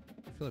 but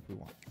I feel like we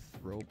want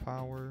throw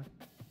power.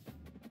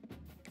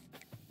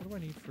 What do I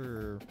need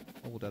for...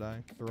 Oh, did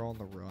I? Throw on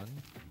the run.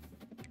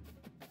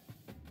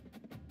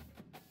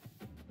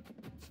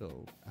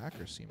 So,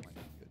 accuracy might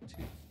be good,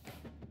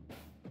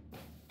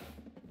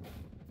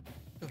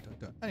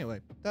 too. Anyway,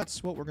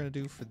 that's what we're going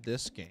to do for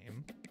this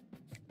game.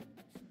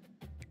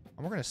 And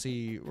we're going to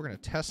see... We're going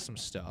to test some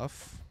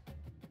stuff.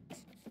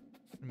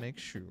 And make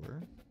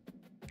sure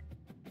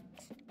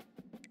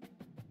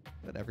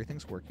that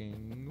everything's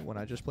working when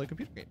I just play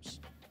computer games.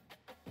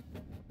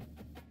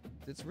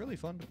 It's really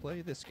fun to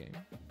play this game.